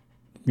 hey,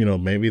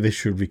 maybe they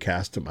should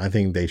recast him. I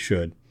think they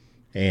should.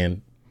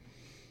 And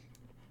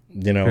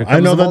I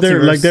know that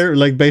they're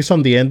like based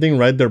on the ending,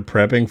 right? They're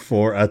prepping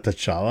for a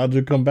T'Challa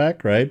to come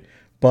back, right?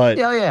 But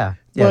Yeah.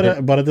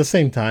 but at the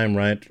same time,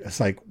 right? It's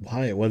like,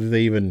 why? What did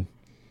they even?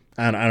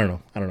 I don't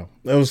know.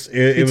 It was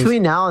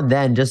Between now and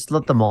then, just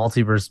let the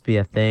multiverse be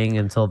a thing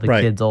until the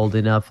Right. kid's old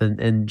enough,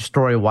 and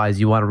story wise,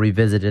 you want to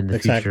revisit it in the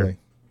exactly future.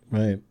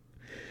 right.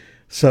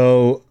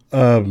 So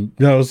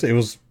no, it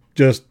was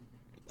just,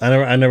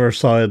 I never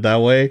saw it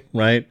that way,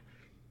 right?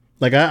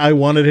 Like, I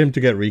wanted him to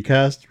get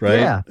recast, right?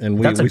 Yeah,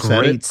 And that's a we said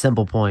great it.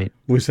 simple point.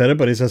 We said it,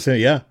 but he says,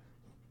 yeah,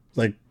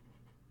 like,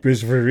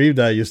 Christopher Reeve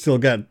died, you still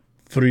got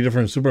 3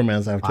 different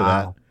Supermans after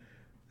that, Wow.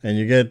 and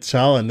you get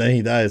T'Challa, and then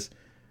he dies,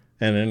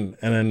 and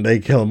then they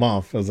kill him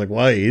off. I was like,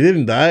 why? He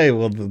didn't die.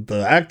 Well,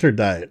 the actor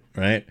died,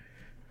 right?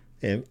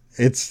 And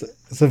it's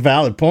a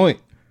valid point.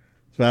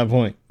 It's a valid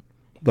point.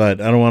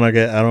 But I don't want to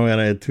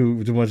get too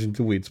much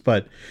into weeds.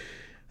 But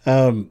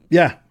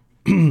yeah,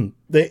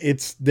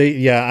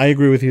 I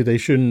agree with you. They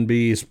shouldn't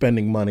be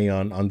spending money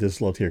on this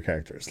low tier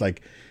characters.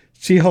 Like,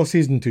 She-Hulk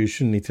season 2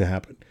 shouldn't need to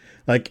happen.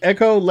 Like,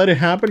 Echo, let it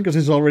happen because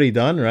it's already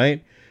done,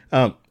 right?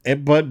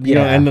 But you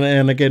know,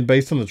 and again,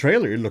 based on the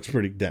trailer, it looks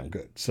pretty damn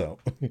good. So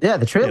Yeah,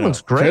 the trailer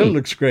looks great. Trailer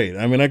looks great.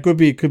 I mean, it could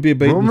be a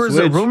bait and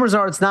switch. Rumors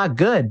are it's not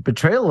good, but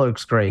trailer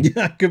looks great.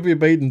 Yeah, it could be a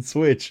bait and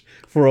switch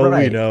for all we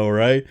Right. know,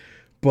 right?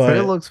 But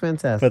Trailer looks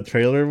fantastic. But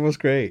trailer was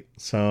great.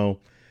 So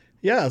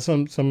yeah,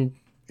 some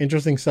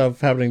interesting stuff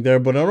happening there.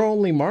 But not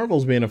only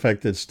Marvel's being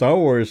affected, Star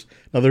Wars.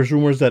 Now there's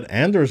rumors that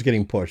Andor's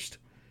getting pushed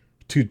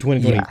to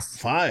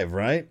 2025,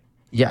 right?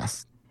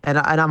 Yes, and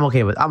I'm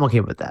okay with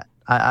that.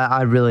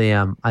 I really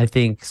am. I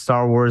think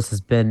Star Wars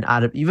has been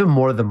out of even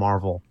more than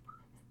Marvel.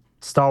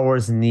 Star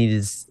Wars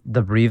needs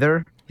the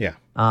breather. Yeah.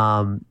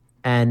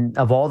 And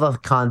of all the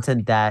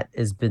content that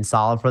has been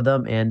solid for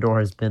them, Andor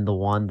has been the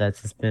one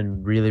that's just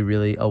been really,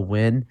 really a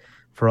win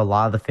for a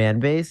lot of the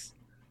fan base.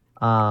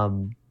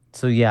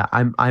 So yeah,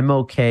 I'm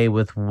okay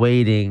with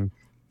waiting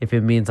if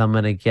it means I'm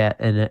gonna get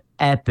an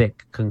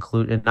epic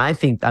conclusion. And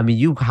I mean,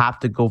 you have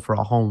to go for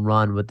a home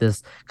run with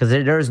this because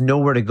there's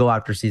nowhere to go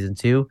after season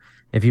 2.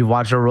 If you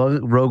watch a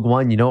Rogue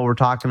One, you know what we're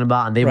talking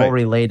about, and they've Right.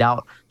 already laid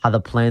out how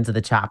the plans of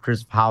the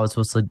chapters, how it's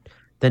supposed to,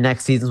 the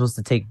next season's supposed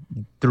to take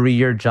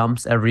 3-year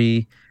jumps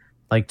every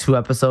like 2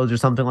 episodes or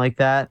something like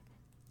that.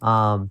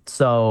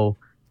 So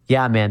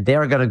yeah, man, they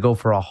are gonna go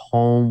for a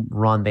home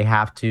run. They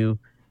have to.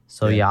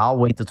 So yeah, I'll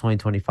wait till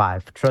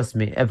 2025. Trust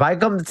me. If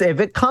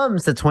it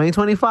comes to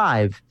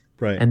 2025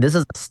 Right. and this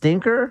is a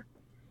stinker,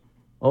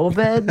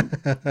 Obed,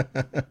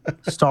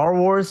 Star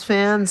Wars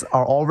fans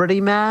are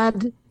already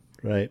mad.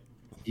 Right.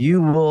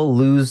 You will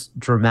lose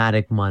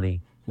dramatic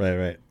money.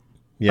 Right.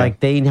 Yeah. Like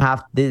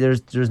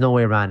there's no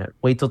way around it.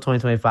 Wait till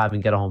 2025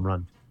 and get a home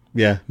run.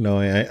 Yeah. No,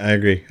 I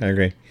agree.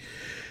 Yeah.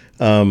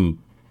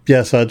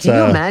 So it's. Can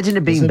you imagine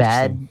it being it's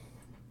bad? interesting.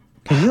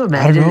 Can you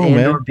imagine know,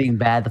 Andor man. being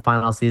bad the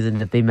final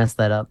season if they messed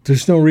that up?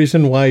 There's no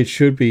reason why it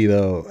should be,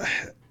 though.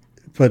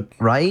 But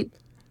right?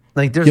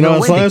 Like there's no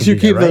as way long they as could you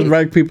do that, keep the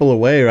right? right people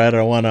away, right? I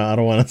don't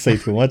wanna say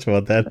too much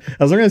about that.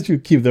 As long as you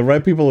keep the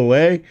right people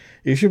away,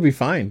 you should be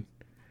fine.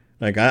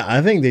 Like I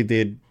think they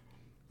did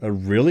a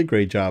really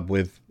great job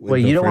with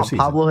Wait, the you don't first want season.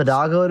 Pablo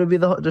Hidalgo to be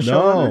the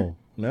showrunner?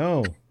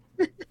 No,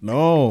 no,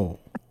 no.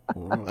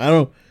 I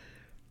don't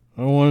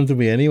want him to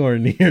be anywhere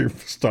near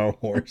Star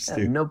Wars,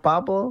 dude. No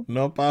Pablo?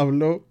 No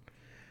Pablo,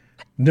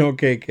 no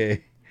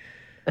KK.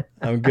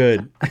 I'm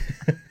good.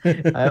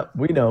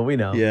 We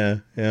know. Yeah,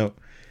 yeah.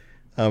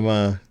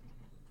 I'm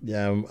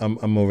yeah,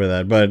 I'm over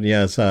that. But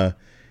yeah, it's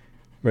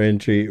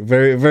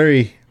very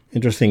very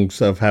interesting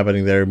stuff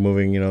happening there.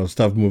 Moving,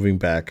 stuff moving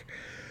back.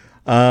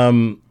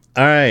 All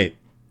right,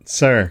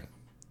 sir.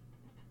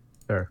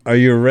 Sure. Are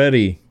you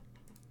ready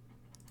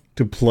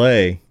to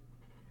play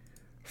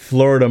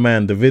Florida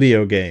Man, the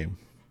video game,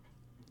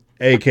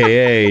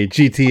 aka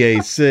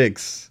GTA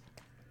 6?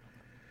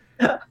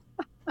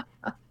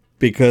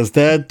 Because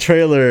that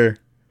trailer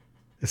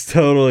is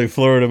totally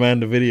Florida Man,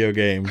 the video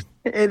game,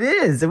 It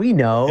is. We and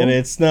know.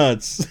 it's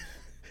nuts.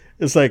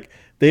 It's like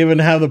they even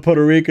have the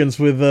Puerto Ricans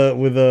with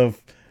the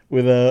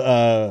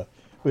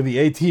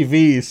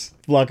ATVs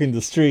blocking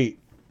the street.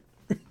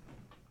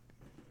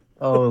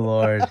 Oh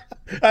Lord.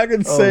 I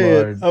can Oh say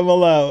it. Lord. I'm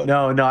allowed.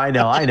 No, no, I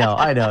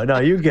know. No,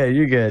 you good.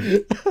 You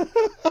good.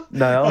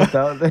 No,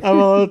 I'm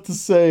allowed to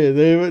say it.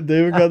 They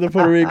even got the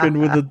Puerto Ricans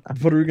with the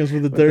with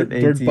an dirt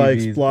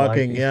bikes ATVs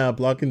blocking, blocking.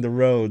 blocking the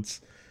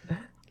roads.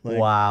 Like,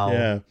 Wow.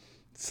 yeah.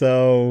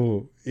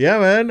 So yeah,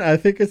 man, I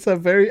think it's a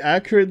very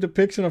accurate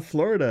depiction of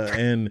Florida.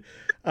 And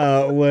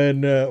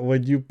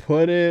when you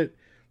put it,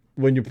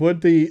 when you put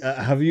the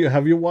have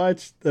you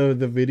watched the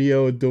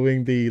video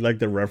doing the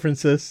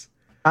references?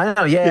 I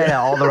know. Yeah, Yeah,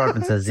 yeah, all the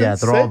references. it's Yeah,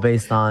 they're all insane.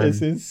 based It's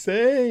on.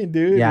 insane,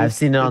 dude. Yeah, I've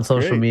seen it on It's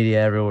social great.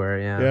 media everywhere.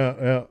 Yeah.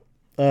 Yeah,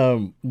 yeah.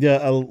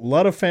 Yeah, a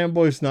lot of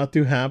fanboys not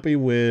too happy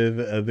with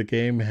the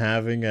game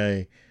having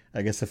I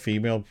guess, a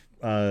female.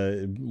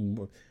 I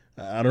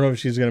don't know if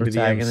she's gonna be the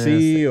Protagonist.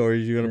 MC or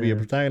she's gonna be a Yeah.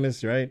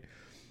 protagonist, right?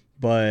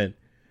 But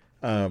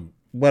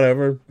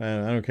whatever. I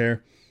don't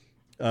care.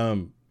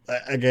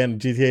 Again,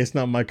 GTA is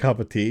not my cup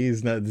of tea.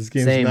 It's not.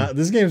 Same.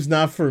 This game's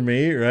not for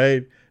me,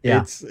 right?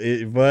 Yeah.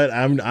 But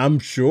I'm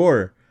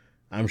sure,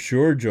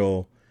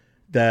 Joel,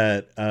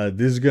 that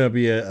this is gonna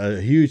be a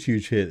huge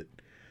hit.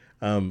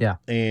 Yeah.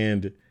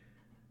 And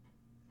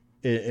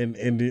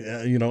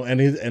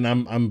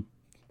I'm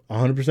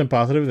 100%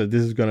 positive that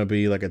this is gonna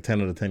be like a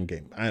 10 out of 10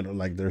 game. I don't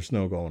like. There's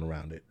no going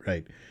around it,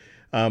 right?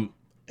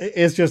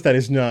 It's just that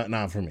it's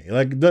not for me.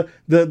 Like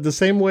the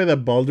same way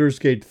that Baldur's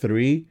Gate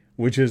 3,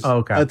 which is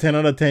Okay. a 10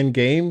 out of 10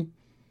 game,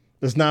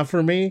 is not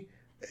for me.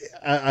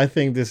 I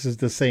think this is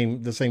the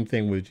same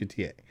thing with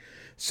GTA.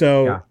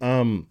 So,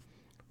 Yeah.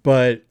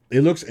 but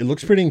it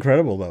looks pretty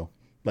incredible though.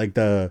 Like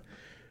I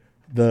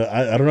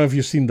don't know if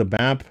you've seen the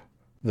map.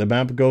 The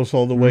map goes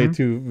all the way Hmm.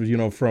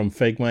 to from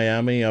fake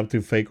Miami up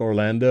to fake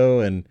Orlando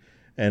and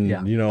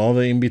Yeah. all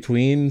the in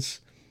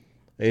betweens.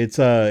 It's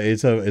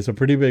a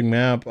pretty big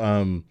map.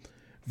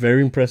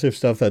 Very impressive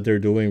stuff that they're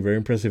doing. Very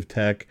impressive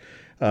tech.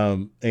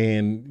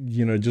 And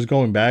just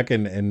going back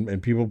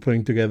and people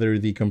putting together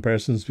the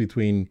comparisons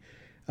between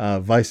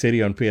Vice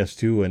City on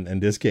PS2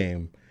 and this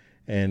game,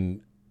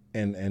 and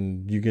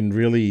you can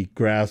really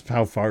grasp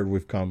how far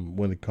we've come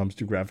when it comes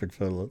to graphic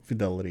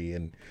fidelity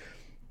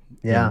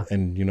Yeah.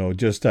 and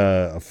just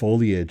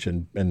foliage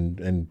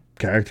and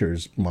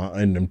characters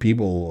and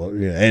people.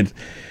 And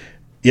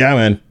yeah,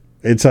 man,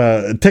 it's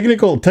a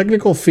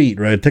technical feat,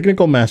 right?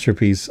 Technical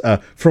masterpiece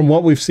from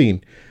what we've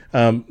seen.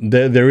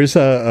 There was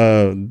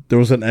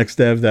an ex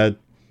dev that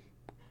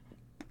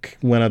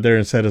went out there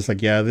and said it's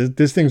like, yeah,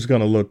 this thing's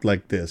gonna look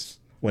like this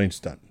when it's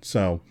done.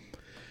 So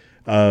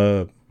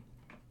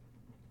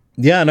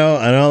yeah, no,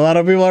 I know a lot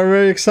of people are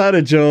very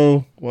excited.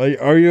 Joe, why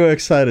are you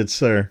excited,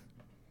 sir?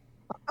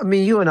 I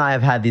mean, you and I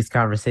have had these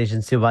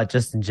conversations too about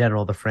just in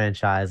general the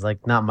franchise.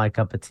 Like, not my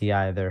cup of tea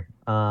either.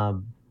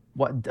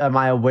 What am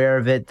I aware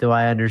of it? Do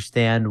I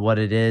understand what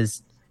it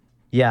is?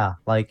 Yeah,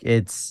 like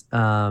it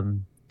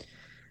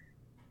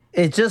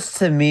just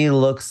to me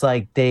looks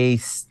like they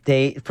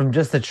state from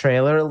just the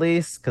trailer at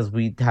least because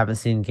we haven't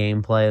seen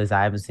gameplay. At least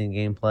I haven't seen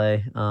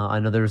gameplay. I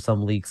know there were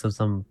some leaks of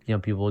some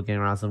people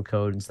getting around some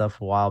code and stuff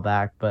a while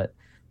back, but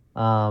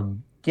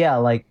yeah,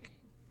 like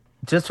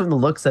just from the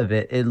looks of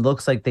it, it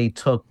looks like they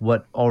took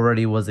what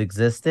already was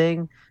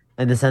existing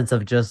in the sense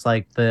of just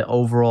like the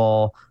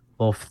overall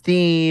both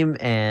theme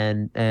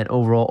and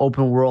overall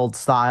open world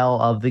style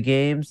of the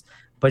games,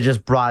 but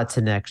just brought it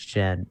to next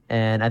gen.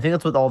 And I think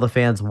that's what all the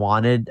fans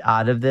wanted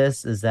out of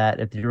this is that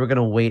if you were going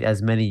to wait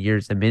as many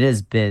years, I mean, it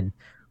has been,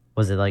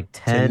 was it like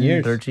 10 10,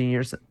 years. 13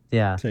 years?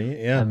 Yeah.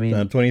 Yeah, I mean,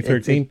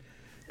 2013.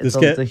 it's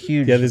a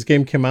huge. This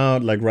game came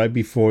out like right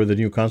before the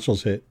new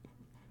consoles hit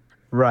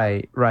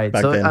Right, right.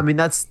 back So I then. mean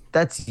that's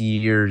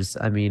years,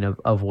 I mean,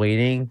 of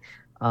waiting.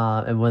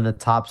 And one of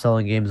the top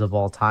selling games of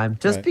all time.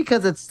 Just Right.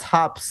 because it's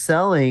top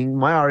selling,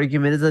 my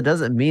argument is it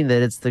doesn't mean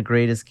that it's the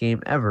greatest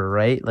game ever,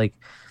 right? Like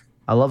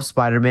I love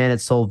Spider-Man, it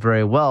sold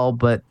very well,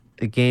 but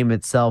the game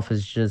itself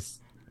is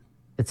just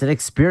it's an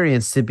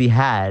experience to be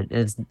had.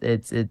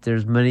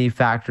 There's many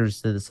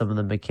factors to some of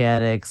the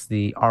mechanics,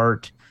 the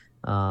art,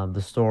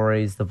 the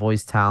stories, the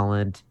voice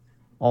talent,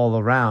 all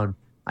around.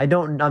 I'm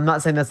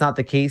not saying that's not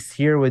the case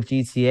here with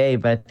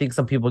GTA, but I think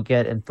some people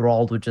get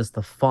enthralled with just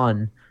the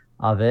fun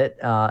of it,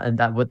 and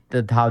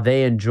that how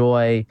they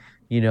enjoy,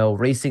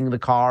 racing the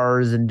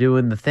cars and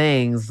doing the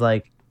things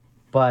like,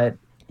 but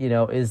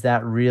is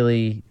that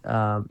really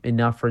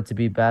enough for it to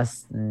be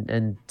best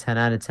and 10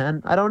 out of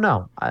 10? I don't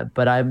know.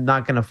 But I'm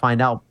not going to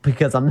find out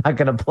because I'm not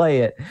going to play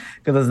it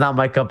because it's not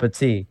my cup of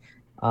tea.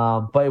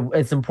 But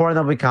it's important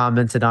that we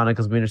commented on it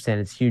because we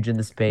understand it's huge in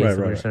the space. Right, And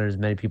we right, right. understand there's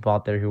many people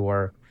out there who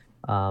are,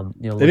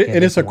 looking It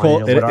at is this a and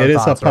wanting to know what our it is a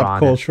thoughts are pop on it.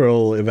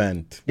 cultural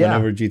event Yeah.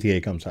 whenever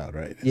GTA comes out,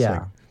 right? It's like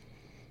Yeah.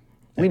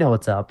 We know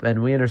what's up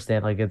and we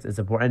understand like it's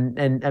important.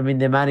 And I mean,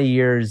 the amount of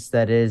years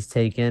that is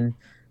taken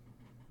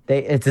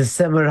it's a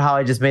similar to how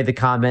I just made the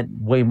comment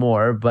way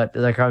more, but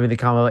like I made the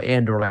comment about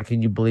Andor, like,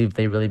 can you believe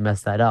they really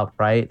messed that up,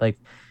 right? Like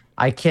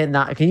I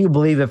cannot can you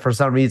believe it for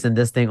some reason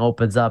this thing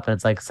opens up and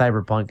it's like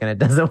cyberpunk and it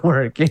doesn't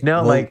work,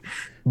 well, Like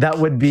that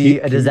would be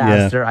a yeah,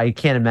 disaster. I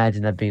can't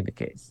imagine that being the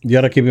case. you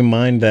got to keep in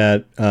mind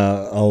that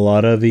a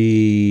lot of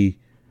the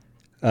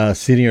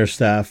senior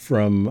staff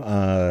from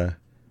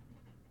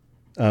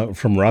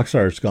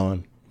Rockstar is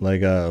gone.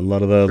 Like a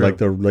lot of the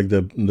True.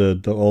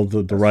 the all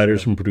the That's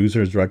writers true. and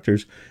producers,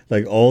 directors,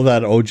 like all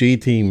that OG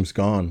team's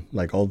gone.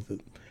 Like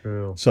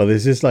True. so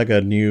this is like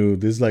a new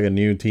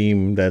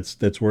team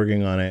that's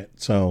working on it.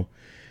 So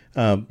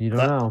You don't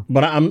know.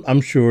 but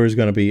I'm sure it's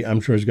gonna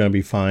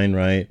be fine,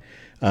 right?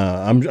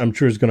 I'm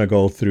sure it's gonna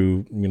go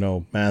through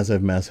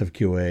massive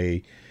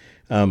QA.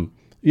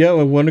 Yeah,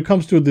 when it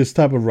comes to this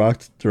type of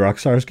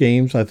Rockstar's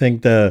games, I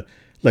think the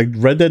like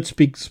Red Dead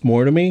speaks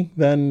more to me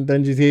than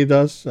GTA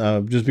does,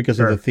 just because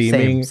of the Sure.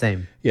 Same, theming.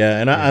 same. Yeah,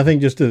 and I Yeah. think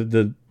just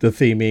the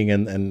theming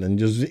and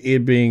just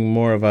it being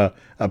more of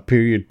a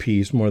period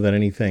piece more than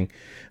anything.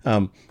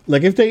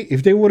 Like if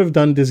they would have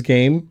done this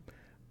game,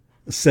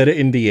 set it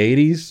in the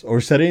 80s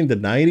or set it in the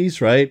 90s,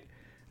 right?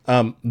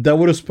 That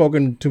would have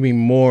spoken to me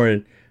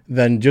more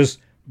than just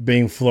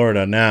being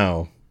Florida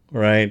now,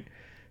 right?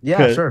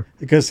 Yeah, sure.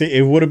 Because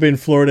it would have been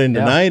Florida in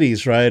the Yeah.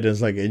 90s, right?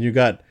 It's like, and you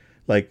got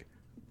like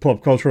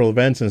pop cultural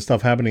events and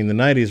stuff happening in the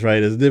 90s,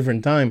 right? It's a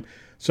different time.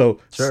 So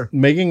Sure.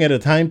 making it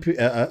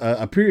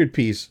a period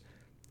piece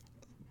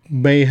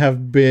may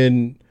have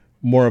been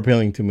more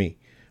appealing to me.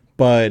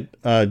 But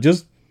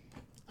just,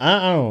 I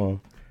don't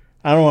know.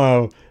 I don't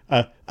want to.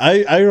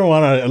 I don't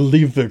want to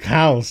leave the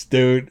house,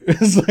 dude.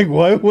 It's like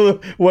why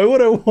would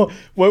I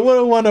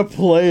want to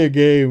play a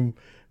game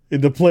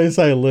in the place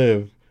I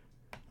live?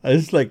 I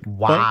just like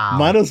might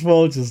Wow. as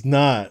well just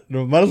not.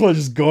 Might as well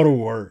just go to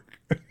work.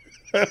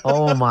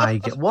 Oh my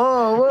god.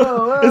 Whoa,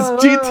 whoa, It's whoa,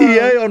 whoa.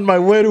 GTA on my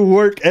way to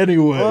work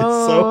anyway.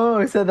 So Whoa,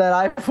 he said that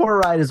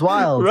I-4 ride is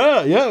wild.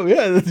 right, yeah.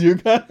 You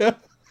got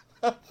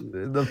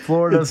The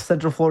Florida, it's.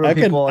 Central Florida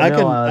people I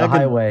know on the I can.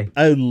 highway.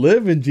 I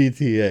live in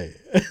GTA.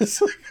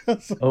 It's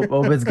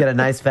Obed's got a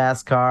nice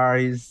fast car.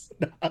 He's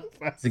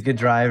a good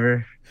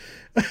driver.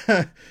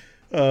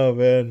 oh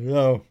man,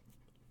 no.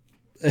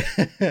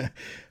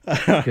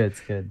 It's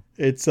good.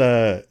 It's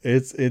good.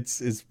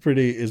 It's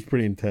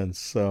pretty intense.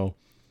 So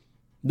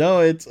no,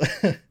 it's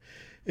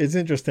it's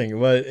interesting,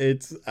 but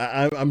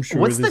I'm sure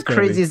What's this the is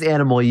gonna be craziest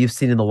animal you've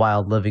seen in the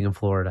wild living in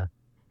Florida?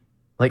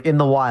 Like in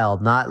the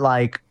wild, not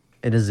like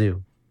in a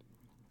zoo.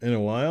 in a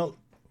while.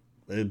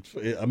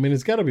 I mean,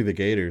 it's got to be the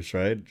Gators,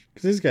 right?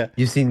 Because he's got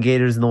You've seen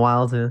gators in the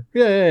wild too?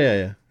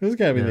 yeah. It's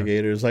got to be the Yeah.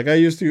 Gators. Like I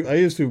used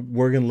to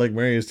work in Lake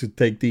Mary. I used to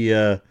take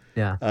Yeah.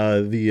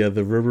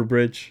 the river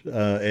bridge,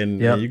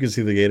 and Yep. you can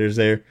see the Gators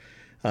there.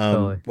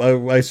 Totally.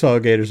 I saw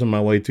gators on my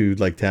way to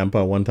like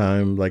Tampa one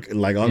time, like on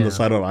the Yeah.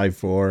 side of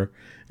I-4.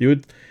 You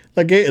would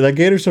like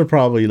gators are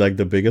probably like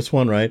the biggest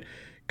one, right?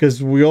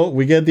 Because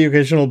we get the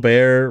occasional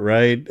bear,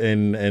 right,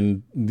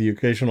 and the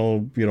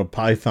occasional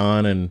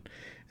python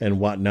and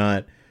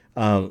whatnot.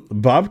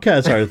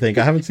 Bobcats are a thing.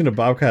 I haven't seen a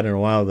bobcat in a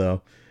while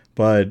though,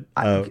 but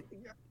I, yeah,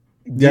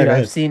 dude, go ahead.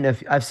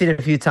 I've seen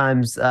a few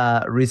times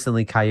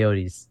recently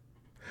coyotes,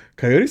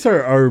 Coyotes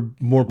are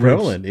more which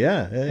prevalent.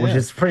 Yeah, yeah, which yeah.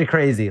 is pretty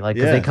crazy. Like,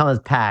 because they Yeah. come as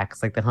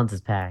packs, like they hunt as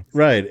packs.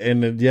 Right,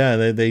 and yeah,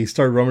 they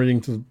start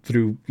rummaging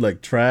through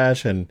like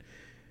trash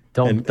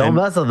Don't and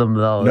mess with them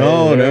though.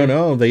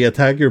 no, they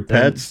attack your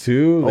They're pets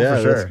too. oh for Yeah,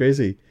 that's sure.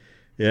 crazy.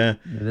 Yeah,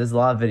 There's a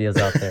lot of videos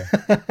out there.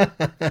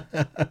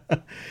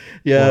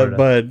 yeah, Florida.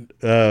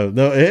 but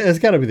no, it's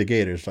got to be the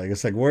gators. Like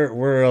it's like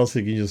where else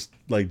you can just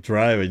like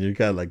drive and you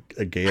got like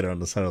a gator on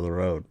the side of the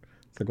road.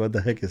 It's like what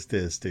the heck is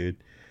this, dude?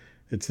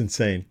 It's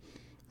insane.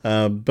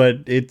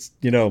 But it's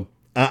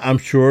I'm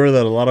sure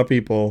that a lot of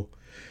people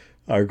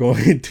are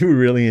going to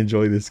really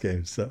enjoy this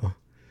game. So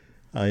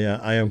yeah,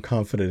 I am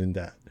confident in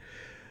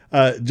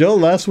that. Joe,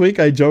 last week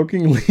I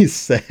jokingly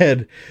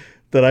said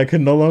that I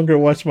could no longer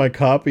watch my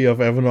copy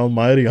of Evan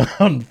Almighty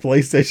on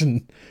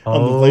PlayStation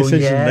on the Oh PlayStation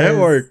yes.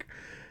 Network,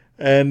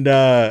 and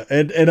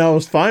I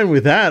was fine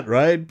with that,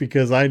 right?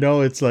 Because I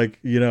know it's like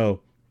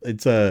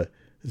it's a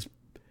it's,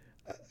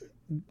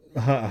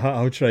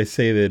 how should I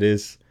say that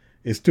is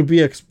It's to be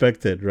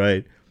expected,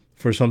 right?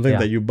 For something Yeah.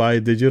 that you buy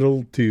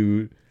digital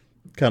to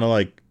kind of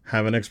like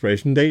have an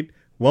expiration date.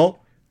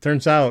 Well,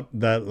 turns out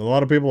that a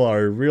lot of people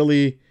are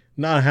really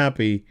not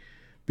happy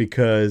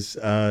because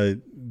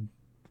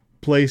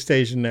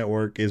PlayStation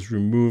Network is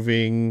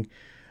removing,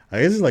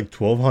 I guess it's like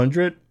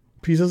 1,200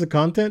 pieces of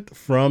content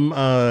from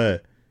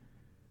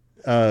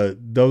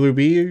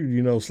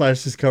WB,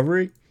 slash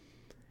Discovery.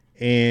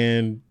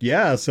 And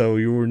yeah, so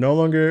you were no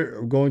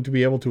longer going to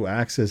be able to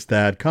access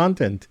that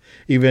content,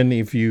 even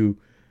if you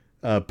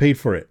paid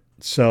for it.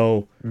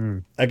 So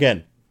Mm.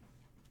 again,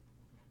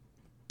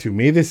 to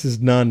me, this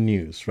is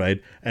non-news,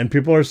 right? And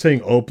people are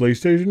saying, "Oh,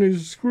 PlayStation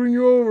is screwing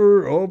you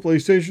over. Oh,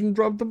 PlayStation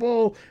dropped the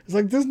ball." It's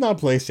like, this is not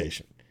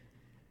PlayStation.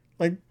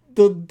 Like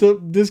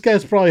this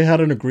guy's probably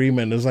had an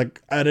agreement. It's like,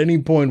 at any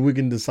point we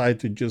can decide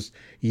to just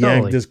yank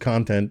Totally. this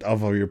content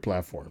off of your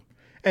platform,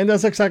 and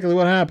that's exactly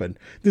what happened.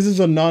 This is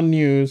a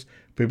non-news.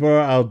 People are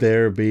out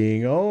there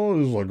being, "Oh,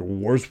 this is like a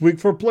worst week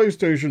for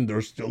PlayStation.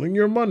 They're stealing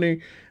your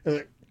money."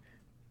 Like,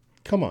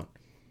 come on.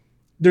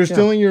 They're Yeah.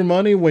 stealing your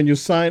money when you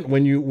sign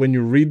when you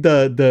read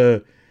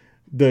the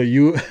the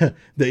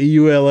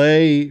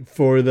EULA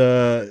for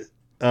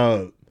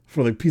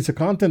the piece of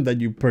content that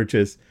you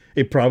purchase.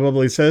 It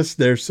probably says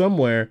there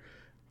somewhere,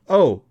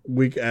 "Oh,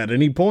 we at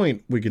any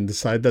point we can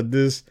decide that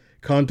this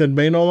content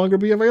may no longer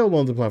be available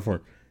on the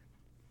platform."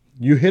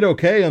 You hit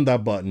OK on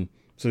that button,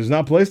 so it's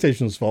not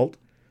PlayStation's fault.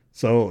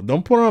 So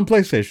don't put it on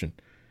PlayStation.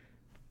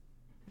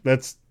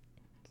 That's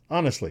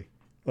honestly,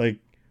 like,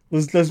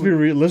 let's be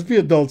real. Let's be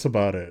adults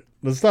about it.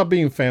 Let's stop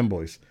being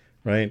fanboys,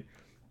 right?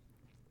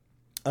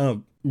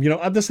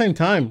 At the same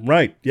time,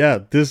 right? Yeah,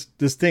 this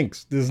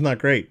stinks. This is not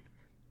great.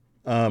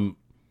 Um,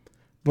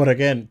 but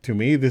again, to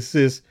me, this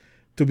is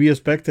to be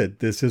expected.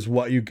 This is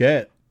what you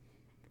get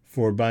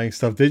for buying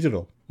stuff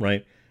digital,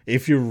 right?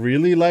 If you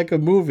really like a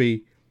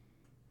movie,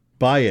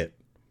 buy it.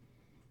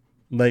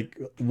 Like,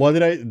 what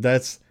did I?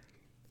 That's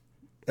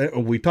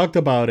we talked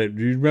about it.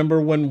 Do you remember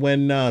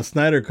when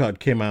Snyder Cut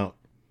came out?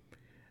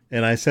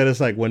 And I said, it's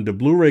like, when the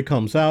Blu-ray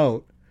comes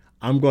out,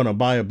 I'm gonna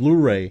buy a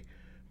Blu-ray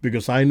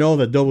because I know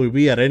that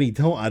WB at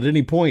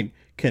any point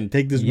can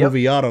take this Yep.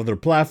 movie out of their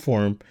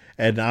platform,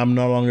 and I'm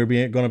no longer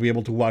gonna be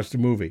able to watch the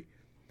movie.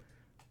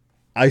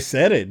 I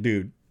said it,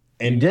 dude.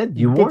 You did.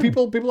 You But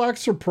won. people act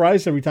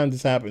surprised every time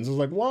this happens. It's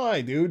like,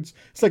 why, dudes?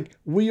 It's like,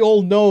 we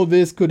all know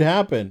this could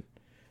happen.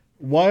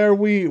 Why are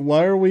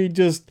we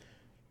just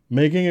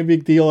making a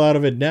big deal out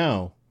of it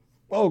now?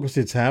 Oh, because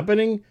it's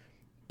happening.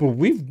 But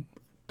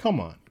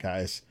come on,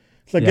 guys.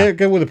 It's like, Yeah.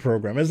 get with the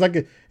program. It's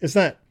like, it's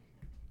not.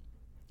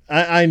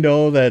 I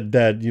know that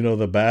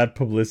the bad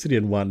publicity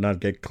and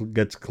whatnot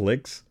gets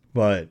clicks,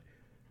 but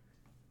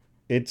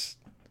it's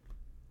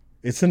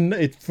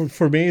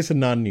for me, it's a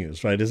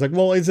non-news, right? It's like,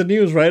 well, it's a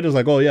news, right? It's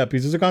like, oh yeah,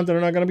 pieces of content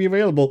are not going to be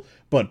available,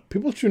 but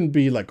people shouldn't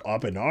be like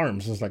up in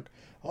arms. It's like,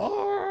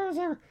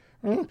 oh,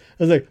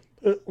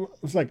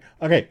 it's like,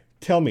 okay,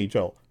 tell me,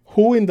 Joe,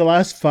 who in the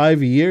last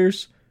 5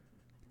 years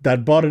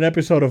that bought an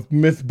episode of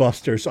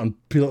MythBusters on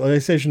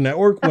PlayStation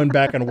Network went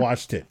back and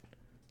watched it?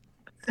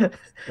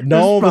 And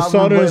all of a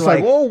sudden, probably, it's like,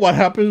 like- oh, what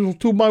happened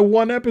to my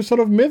one episode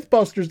of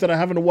MythBusters that I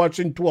haven't watched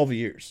in 12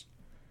 years?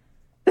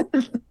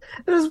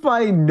 There's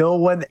probably no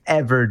one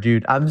ever,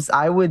 dude.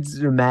 I would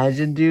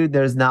imagine, dude.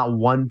 There's not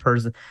one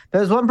person.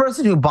 There's one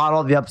person who bought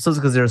all the episodes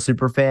because they're a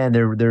super fan.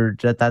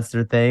 That's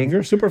their If thing. you're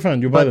a super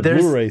fan, you buy But the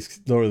there's-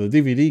 Blu-ray or the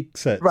DVD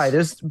sets. Right.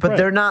 But Right.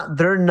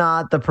 they're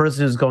not the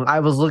person who's going, I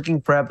was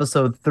looking for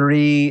episode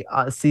 3,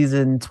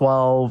 season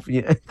 12.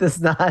 That's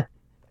not.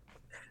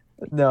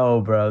 No,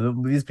 bro.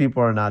 These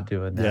people are not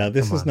doing that. Yeah,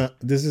 this Come is on. not.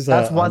 This is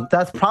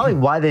That's probably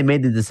why they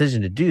made the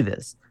decision to do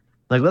this.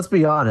 Like, let's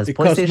be honest. It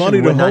costs PlayStation money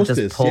to would not host just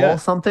this, pull yeah.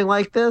 something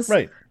like this.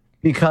 right.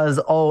 Because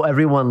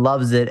everyone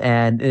loves it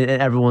and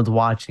everyone's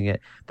watching it.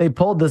 They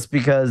pulled this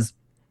because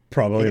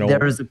Probably there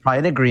was probably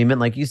an agreement,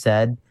 like you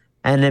said,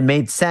 and it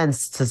made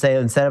sense to say,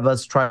 instead of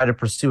us try to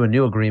pursue a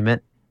new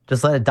agreement,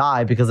 just let it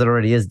die because it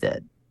already is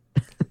dead.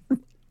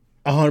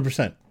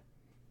 100%.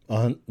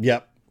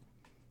 Yep.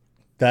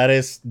 That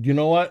is. You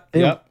know what?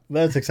 Yeah. Yep.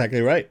 That's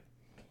exactly right.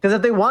 Because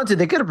if they wanted,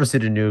 they could have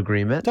pursued a new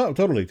agreement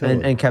Totally.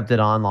 and kept it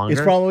on longer.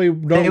 It's probably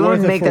not They worth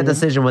wouldn't it make for that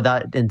decision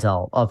without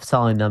intel of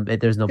telling them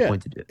there's no Yeah,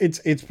 point to do it.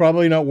 It's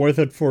probably not worth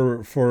it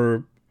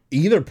for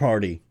either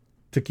party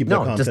to keep the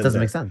No, it content. just doesn't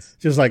there. make sense.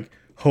 Just like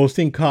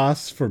hosting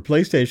costs for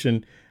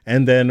PlayStation,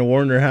 and then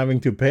Warner having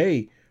to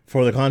pay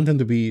for the content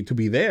to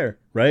be there,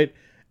 right?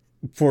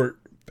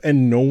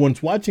 And no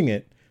one's watching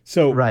it,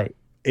 so Right.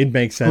 it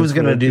makes sense. Who's for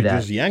gonna them do to that?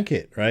 Just yank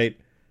it, right?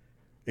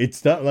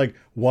 It's not like,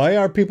 why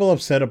are people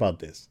upset about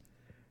this?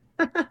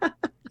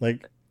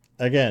 Like,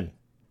 again,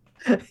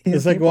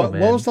 it's like, what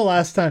was the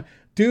last time,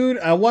 dude?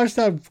 I watched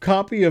that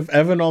copy of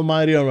Evan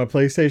Almighty on my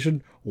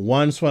PlayStation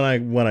once when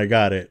I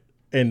got it,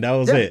 and that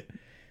was Yeah. it.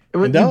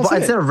 And that was it.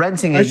 Instead of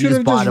renting I it, you should just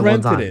have bought just it one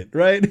rented time. it,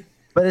 right?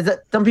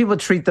 But some people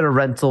treat their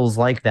rentals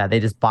like that. They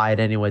just buy it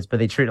anyways, but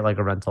they treat it like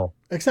a rental.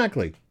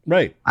 Exactly,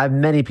 right. I have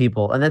many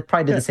people, and they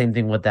probably did Yeah. the same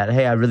thing with that.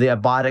 Hey, I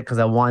bought it because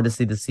I wanted to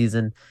see the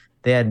season.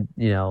 They had,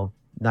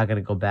 not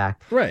gonna go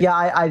back. Right. Yeah,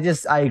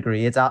 I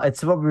agree.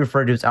 It's what we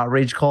refer to as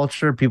outrage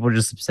culture. People are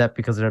just upset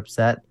because they're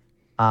upset.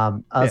 Yeah.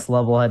 Us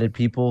level-headed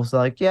people, so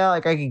like, yeah,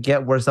 like I could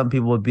get where some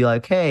people would be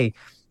like, hey,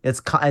 it's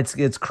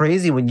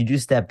crazy when you do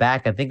step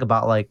back and think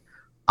about like,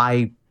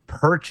 I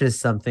purchased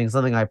something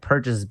I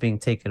purchased is being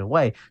taken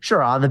away.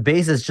 Sure, on the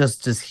basis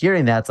just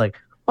hearing that, it's like,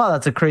 well,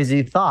 that's a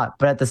crazy thought.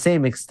 But at the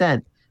same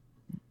extent,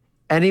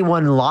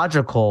 anyone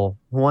logical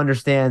who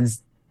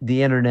understands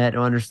the internet,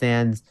 who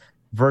understands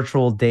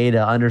virtual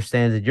data,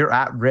 understands that you're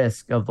at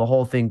risk of the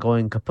whole thing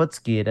going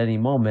kaputski at any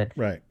moment,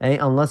 Right.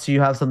 unless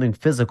you have something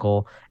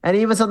physical. And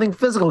even something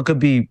physical could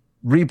be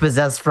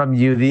repossessed from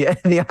you. The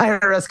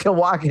IRS can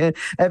walk in,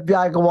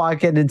 FBI can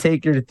walk in and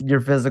take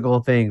your physical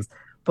things.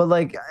 But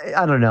like,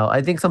 I don't know.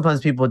 I think sometimes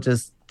people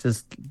just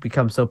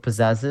become so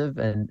possessive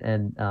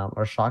and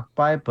are shocked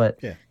by it. But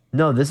Yeah.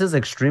 no, this is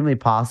extremely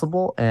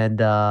possible. And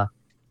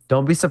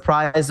don't be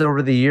surprised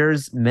over the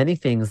years, many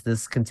things,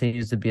 this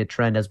continues to be a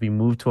trend as we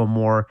move to a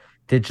more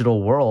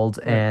digital world.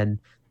 Right. And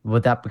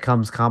what that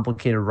becomes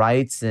complicated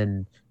rights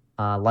and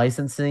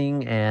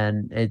licensing.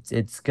 And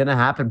it's going to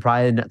happen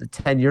probably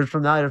 10 years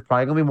from now. There's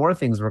probably going to be more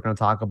things we're going to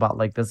talk about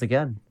like this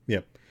again.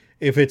 Yep.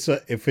 If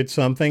it's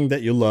something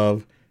that you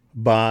love,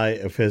 buy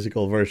a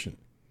physical version.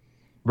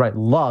 Right.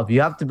 Love.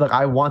 You have to be like,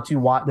 I want to be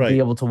Right.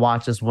 able to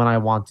watch this when I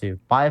want to.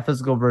 Buy a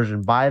physical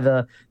version. Buy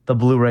the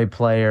Blu-ray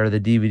player, the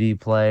DVD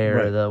player,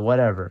 Right. the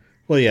whatever.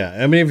 Well, yeah.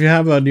 I mean, if you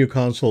have a new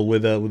console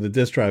with a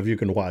disc drive, you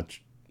can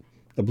watch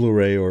a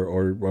Blu-ray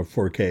or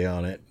 4K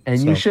on it.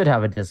 And you should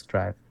have a disc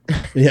drive.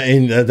 Yeah,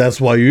 and that's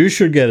why you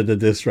should get the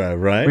disc drive,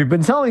 right? We've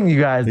been telling you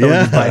guys don't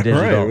just buy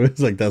digital. Right. It's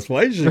like that's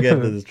why you should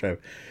get the disc drive.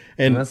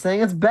 I'm And not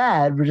saying it's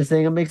bad. We're just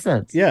saying it makes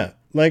sense. yeah,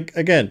 like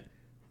again,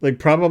 like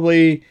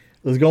probably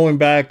let's going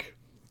back,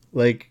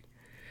 like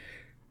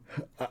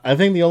I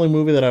think the only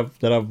movie that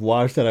I've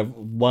watched that I've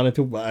wanted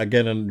to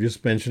again, I'm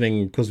just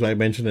mentioning because I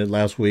mentioned it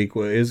last week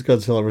is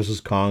Godzilla versus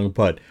Kong,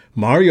 but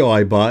Mario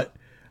I bought,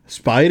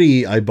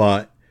 Spidey I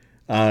bought,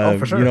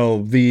 For sure. you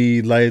know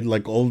the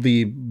like all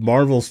the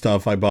Marvel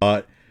stuff I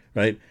bought,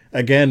 right?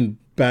 Again,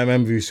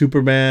 Batman v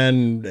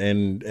Superman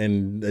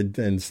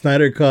and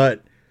Snyder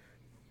Cut,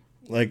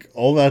 like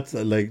all that,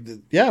 like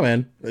yeah,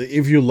 man.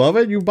 If you love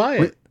it, you buy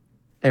it.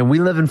 And we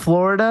live in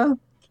Florida,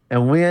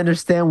 and we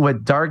understand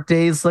what dark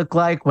days look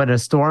like when a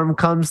storm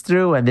comes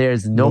through and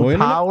there's no internet?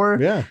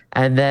 power. Yeah.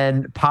 And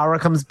then power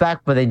comes back,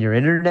 but then your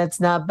internet's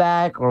not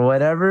back or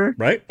whatever.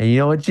 Right. And you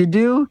know what you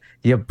do?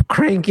 You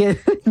crank it.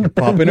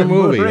 Pop in a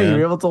movie, Blu-ray, man.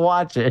 You're able to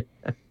watch it.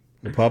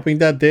 Popping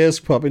that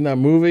disc, popping that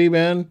movie,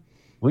 man.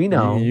 We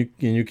know. And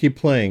you keep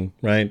playing,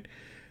 right?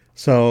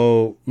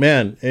 So,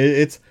 man,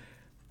 it's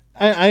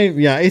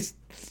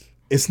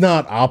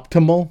not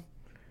optimal,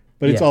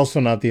 but it's Yeah. also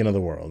not the end of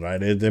the world,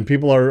 right? And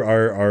people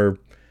are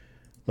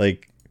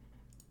like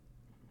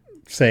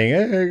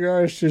saying, "Hey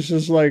guys, this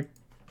is like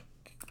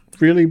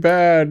really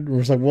bad."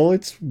 It's like, well,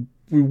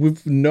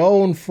 we've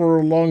known for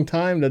a long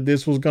time that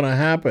this was gonna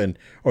happen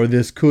or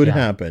this could Yeah.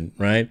 happen,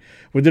 right?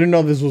 We didn't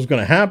know this was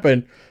gonna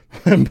happen,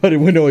 but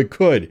we know it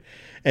could,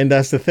 and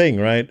that's the thing,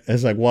 right?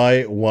 It's like,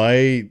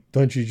 why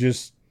don't you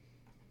just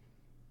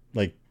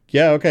like,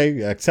 yeah,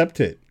 okay, accept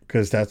it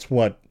because that's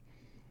what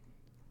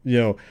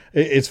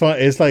it's fun.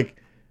 It's like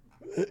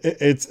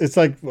it's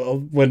like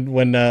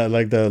when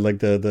like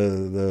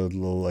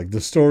the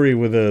story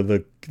with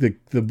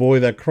the boy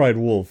that cried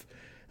wolf.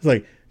 It's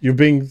like you're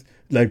being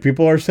like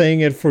people are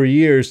saying it for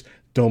years.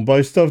 Don't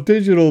buy stuff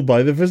digital.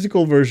 Buy the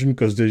physical version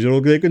because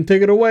digital they can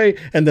take it away,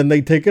 and then they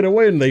take it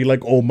away, and they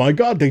like, oh my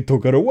god, they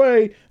took it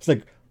away. It's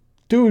like,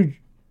 dude,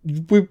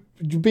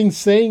 you've been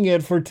saying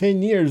it for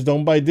 10 years.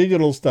 Don't buy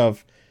digital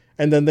stuff,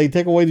 and then they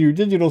take away your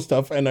digital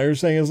stuff, and now you're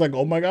saying it's like,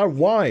 oh my god,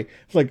 why?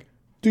 It's like,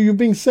 dude, you've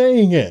been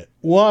saying it.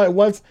 Why?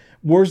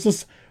 Where's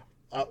this?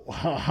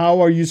 How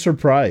are you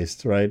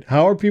surprised, right?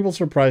 How are people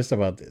surprised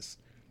about this?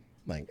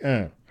 Like,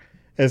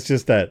 it's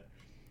just that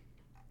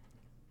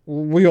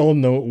we all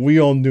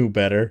knew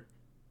better,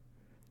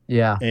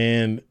 Yeah.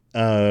 and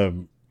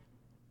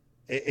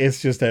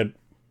it's just that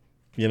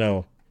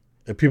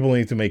people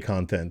need to make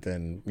content,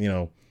 and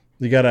you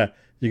gotta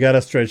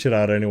stretch it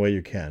out any way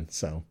you can.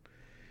 So,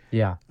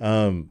 Yeah.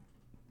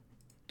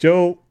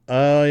 Joe,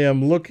 I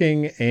am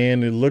looking,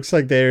 and it looks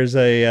like there's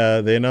they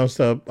announced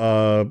a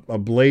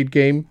Blade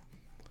game.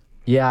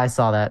 Yeah, I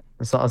saw that.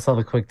 I saw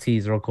the quick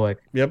tease real quick.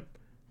 Yep.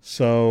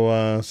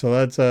 So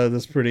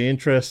that's pretty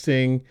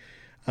interesting.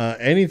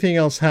 Anything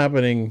else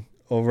happening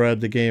over at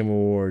the Game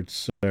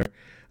Awards, sir?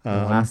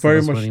 I'm Last of very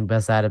Us much winning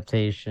best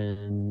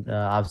adaptation.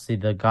 Obviously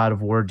the God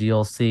of War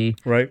DLC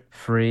right.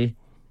 free.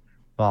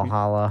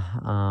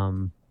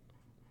 Valhalla.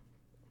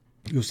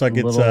 Looks like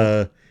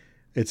Little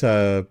it's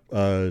a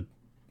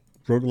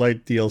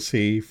roguelite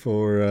DLC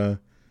for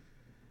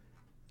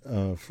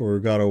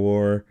God of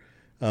War.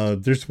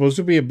 There's supposed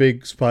to be a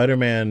big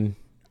Spider-Man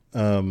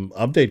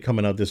update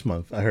coming out this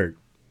month. I heard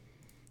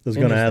it's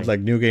going to add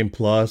like New Game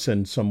Plus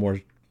and some more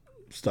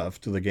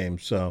stuff to the game.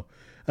 So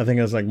I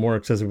think it's like more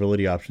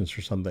accessibility options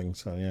or something.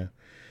 So yeah,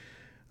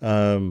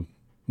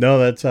 no,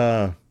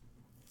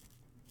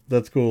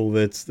 That's cool.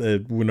 That's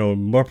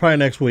more probably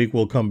next week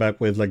we'll come back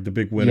with like the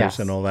big winners Yes.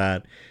 and all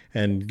that,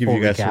 and give Full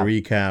you guys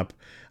recap.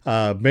 a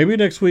recap. Maybe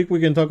next week we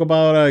can talk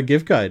about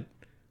gift guide.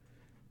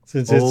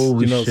 Since it's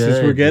We since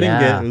should.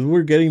 Yeah.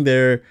 we're getting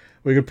there,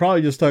 we could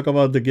probably just talk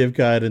about the gift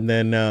guide, and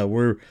then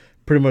we're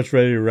pretty much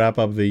ready to wrap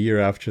up the year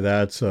after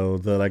that. So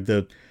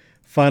the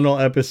final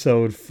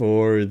episode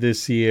for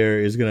this year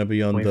is gonna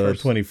be on the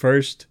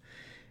 21st,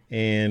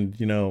 and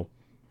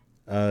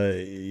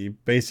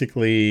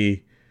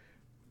basically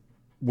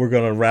we're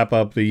gonna wrap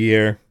up the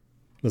year.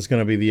 That's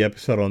gonna be the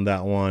episode on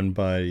that one,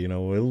 but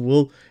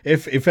we'll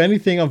if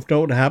anything of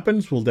note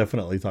happens, we'll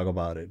definitely talk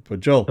about it.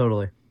 But Joe,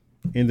 Totally.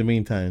 in the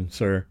meantime,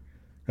 sir,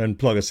 and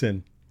plug us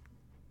in.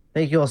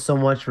 Thank you all so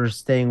much for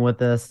staying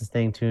with us and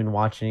staying tuned,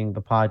 watching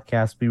the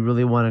podcast. We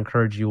really want to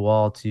encourage you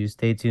all to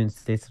stay tuned,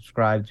 stay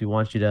subscribed. We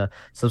want you to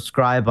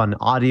subscribe on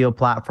audio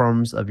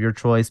platforms of your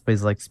choice,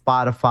 places like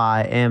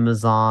Spotify,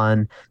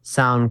 Amazon,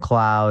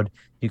 SoundCloud.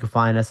 You can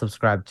find us,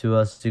 subscribe to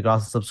us. You can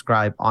also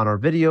subscribe on our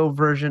video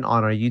version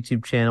on our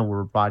YouTube channel where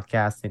we're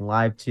broadcasting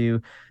live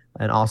to.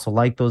 And also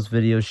like those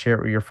videos, share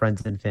it with your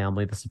friends and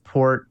family. The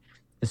support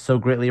is so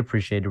greatly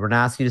appreciated. We're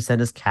not asking you to send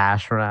us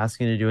cash. We're not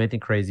asking you to do anything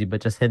crazy,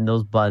 but just hitting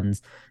those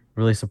buttons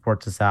really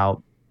supports us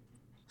out.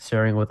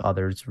 Sharing with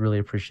others, really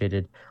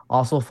appreciated.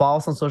 Also, follow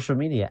us on social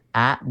media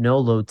at No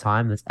Load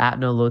Time. That's at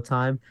No Load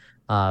Time.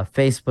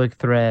 Facebook,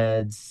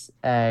 Threads,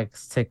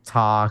 X,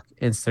 TikTok,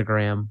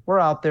 Instagram. We're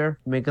out there.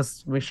 Make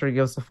sure you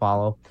give us a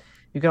follow.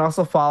 You can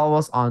also follow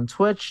us on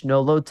Twitch.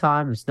 No Load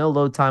Time. It's No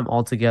Load Time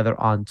altogether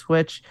on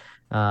Twitch.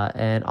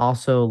 And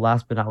also,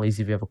 last but not least,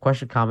 if you have a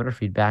question, comment, or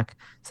feedback,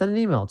 send an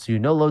email to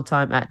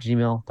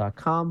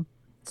noloadtime@gmail.com.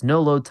 It's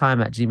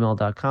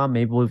noloadtime@gmail.com.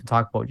 Maybe we'll even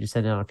talk about what you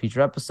said in on a future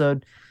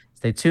episode.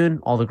 Stay tuned.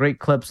 All the great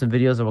clips and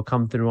videos that will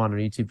come through on our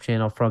YouTube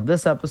channel from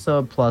this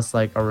episode, plus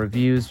like our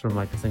reviews from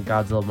like I think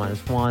Godzilla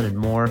 -1 and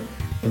more.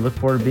 We look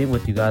forward to being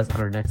with you guys on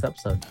our next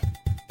episode.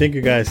 Thank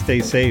you guys. Stay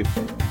safe.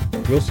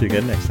 We'll see you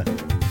again next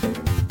time.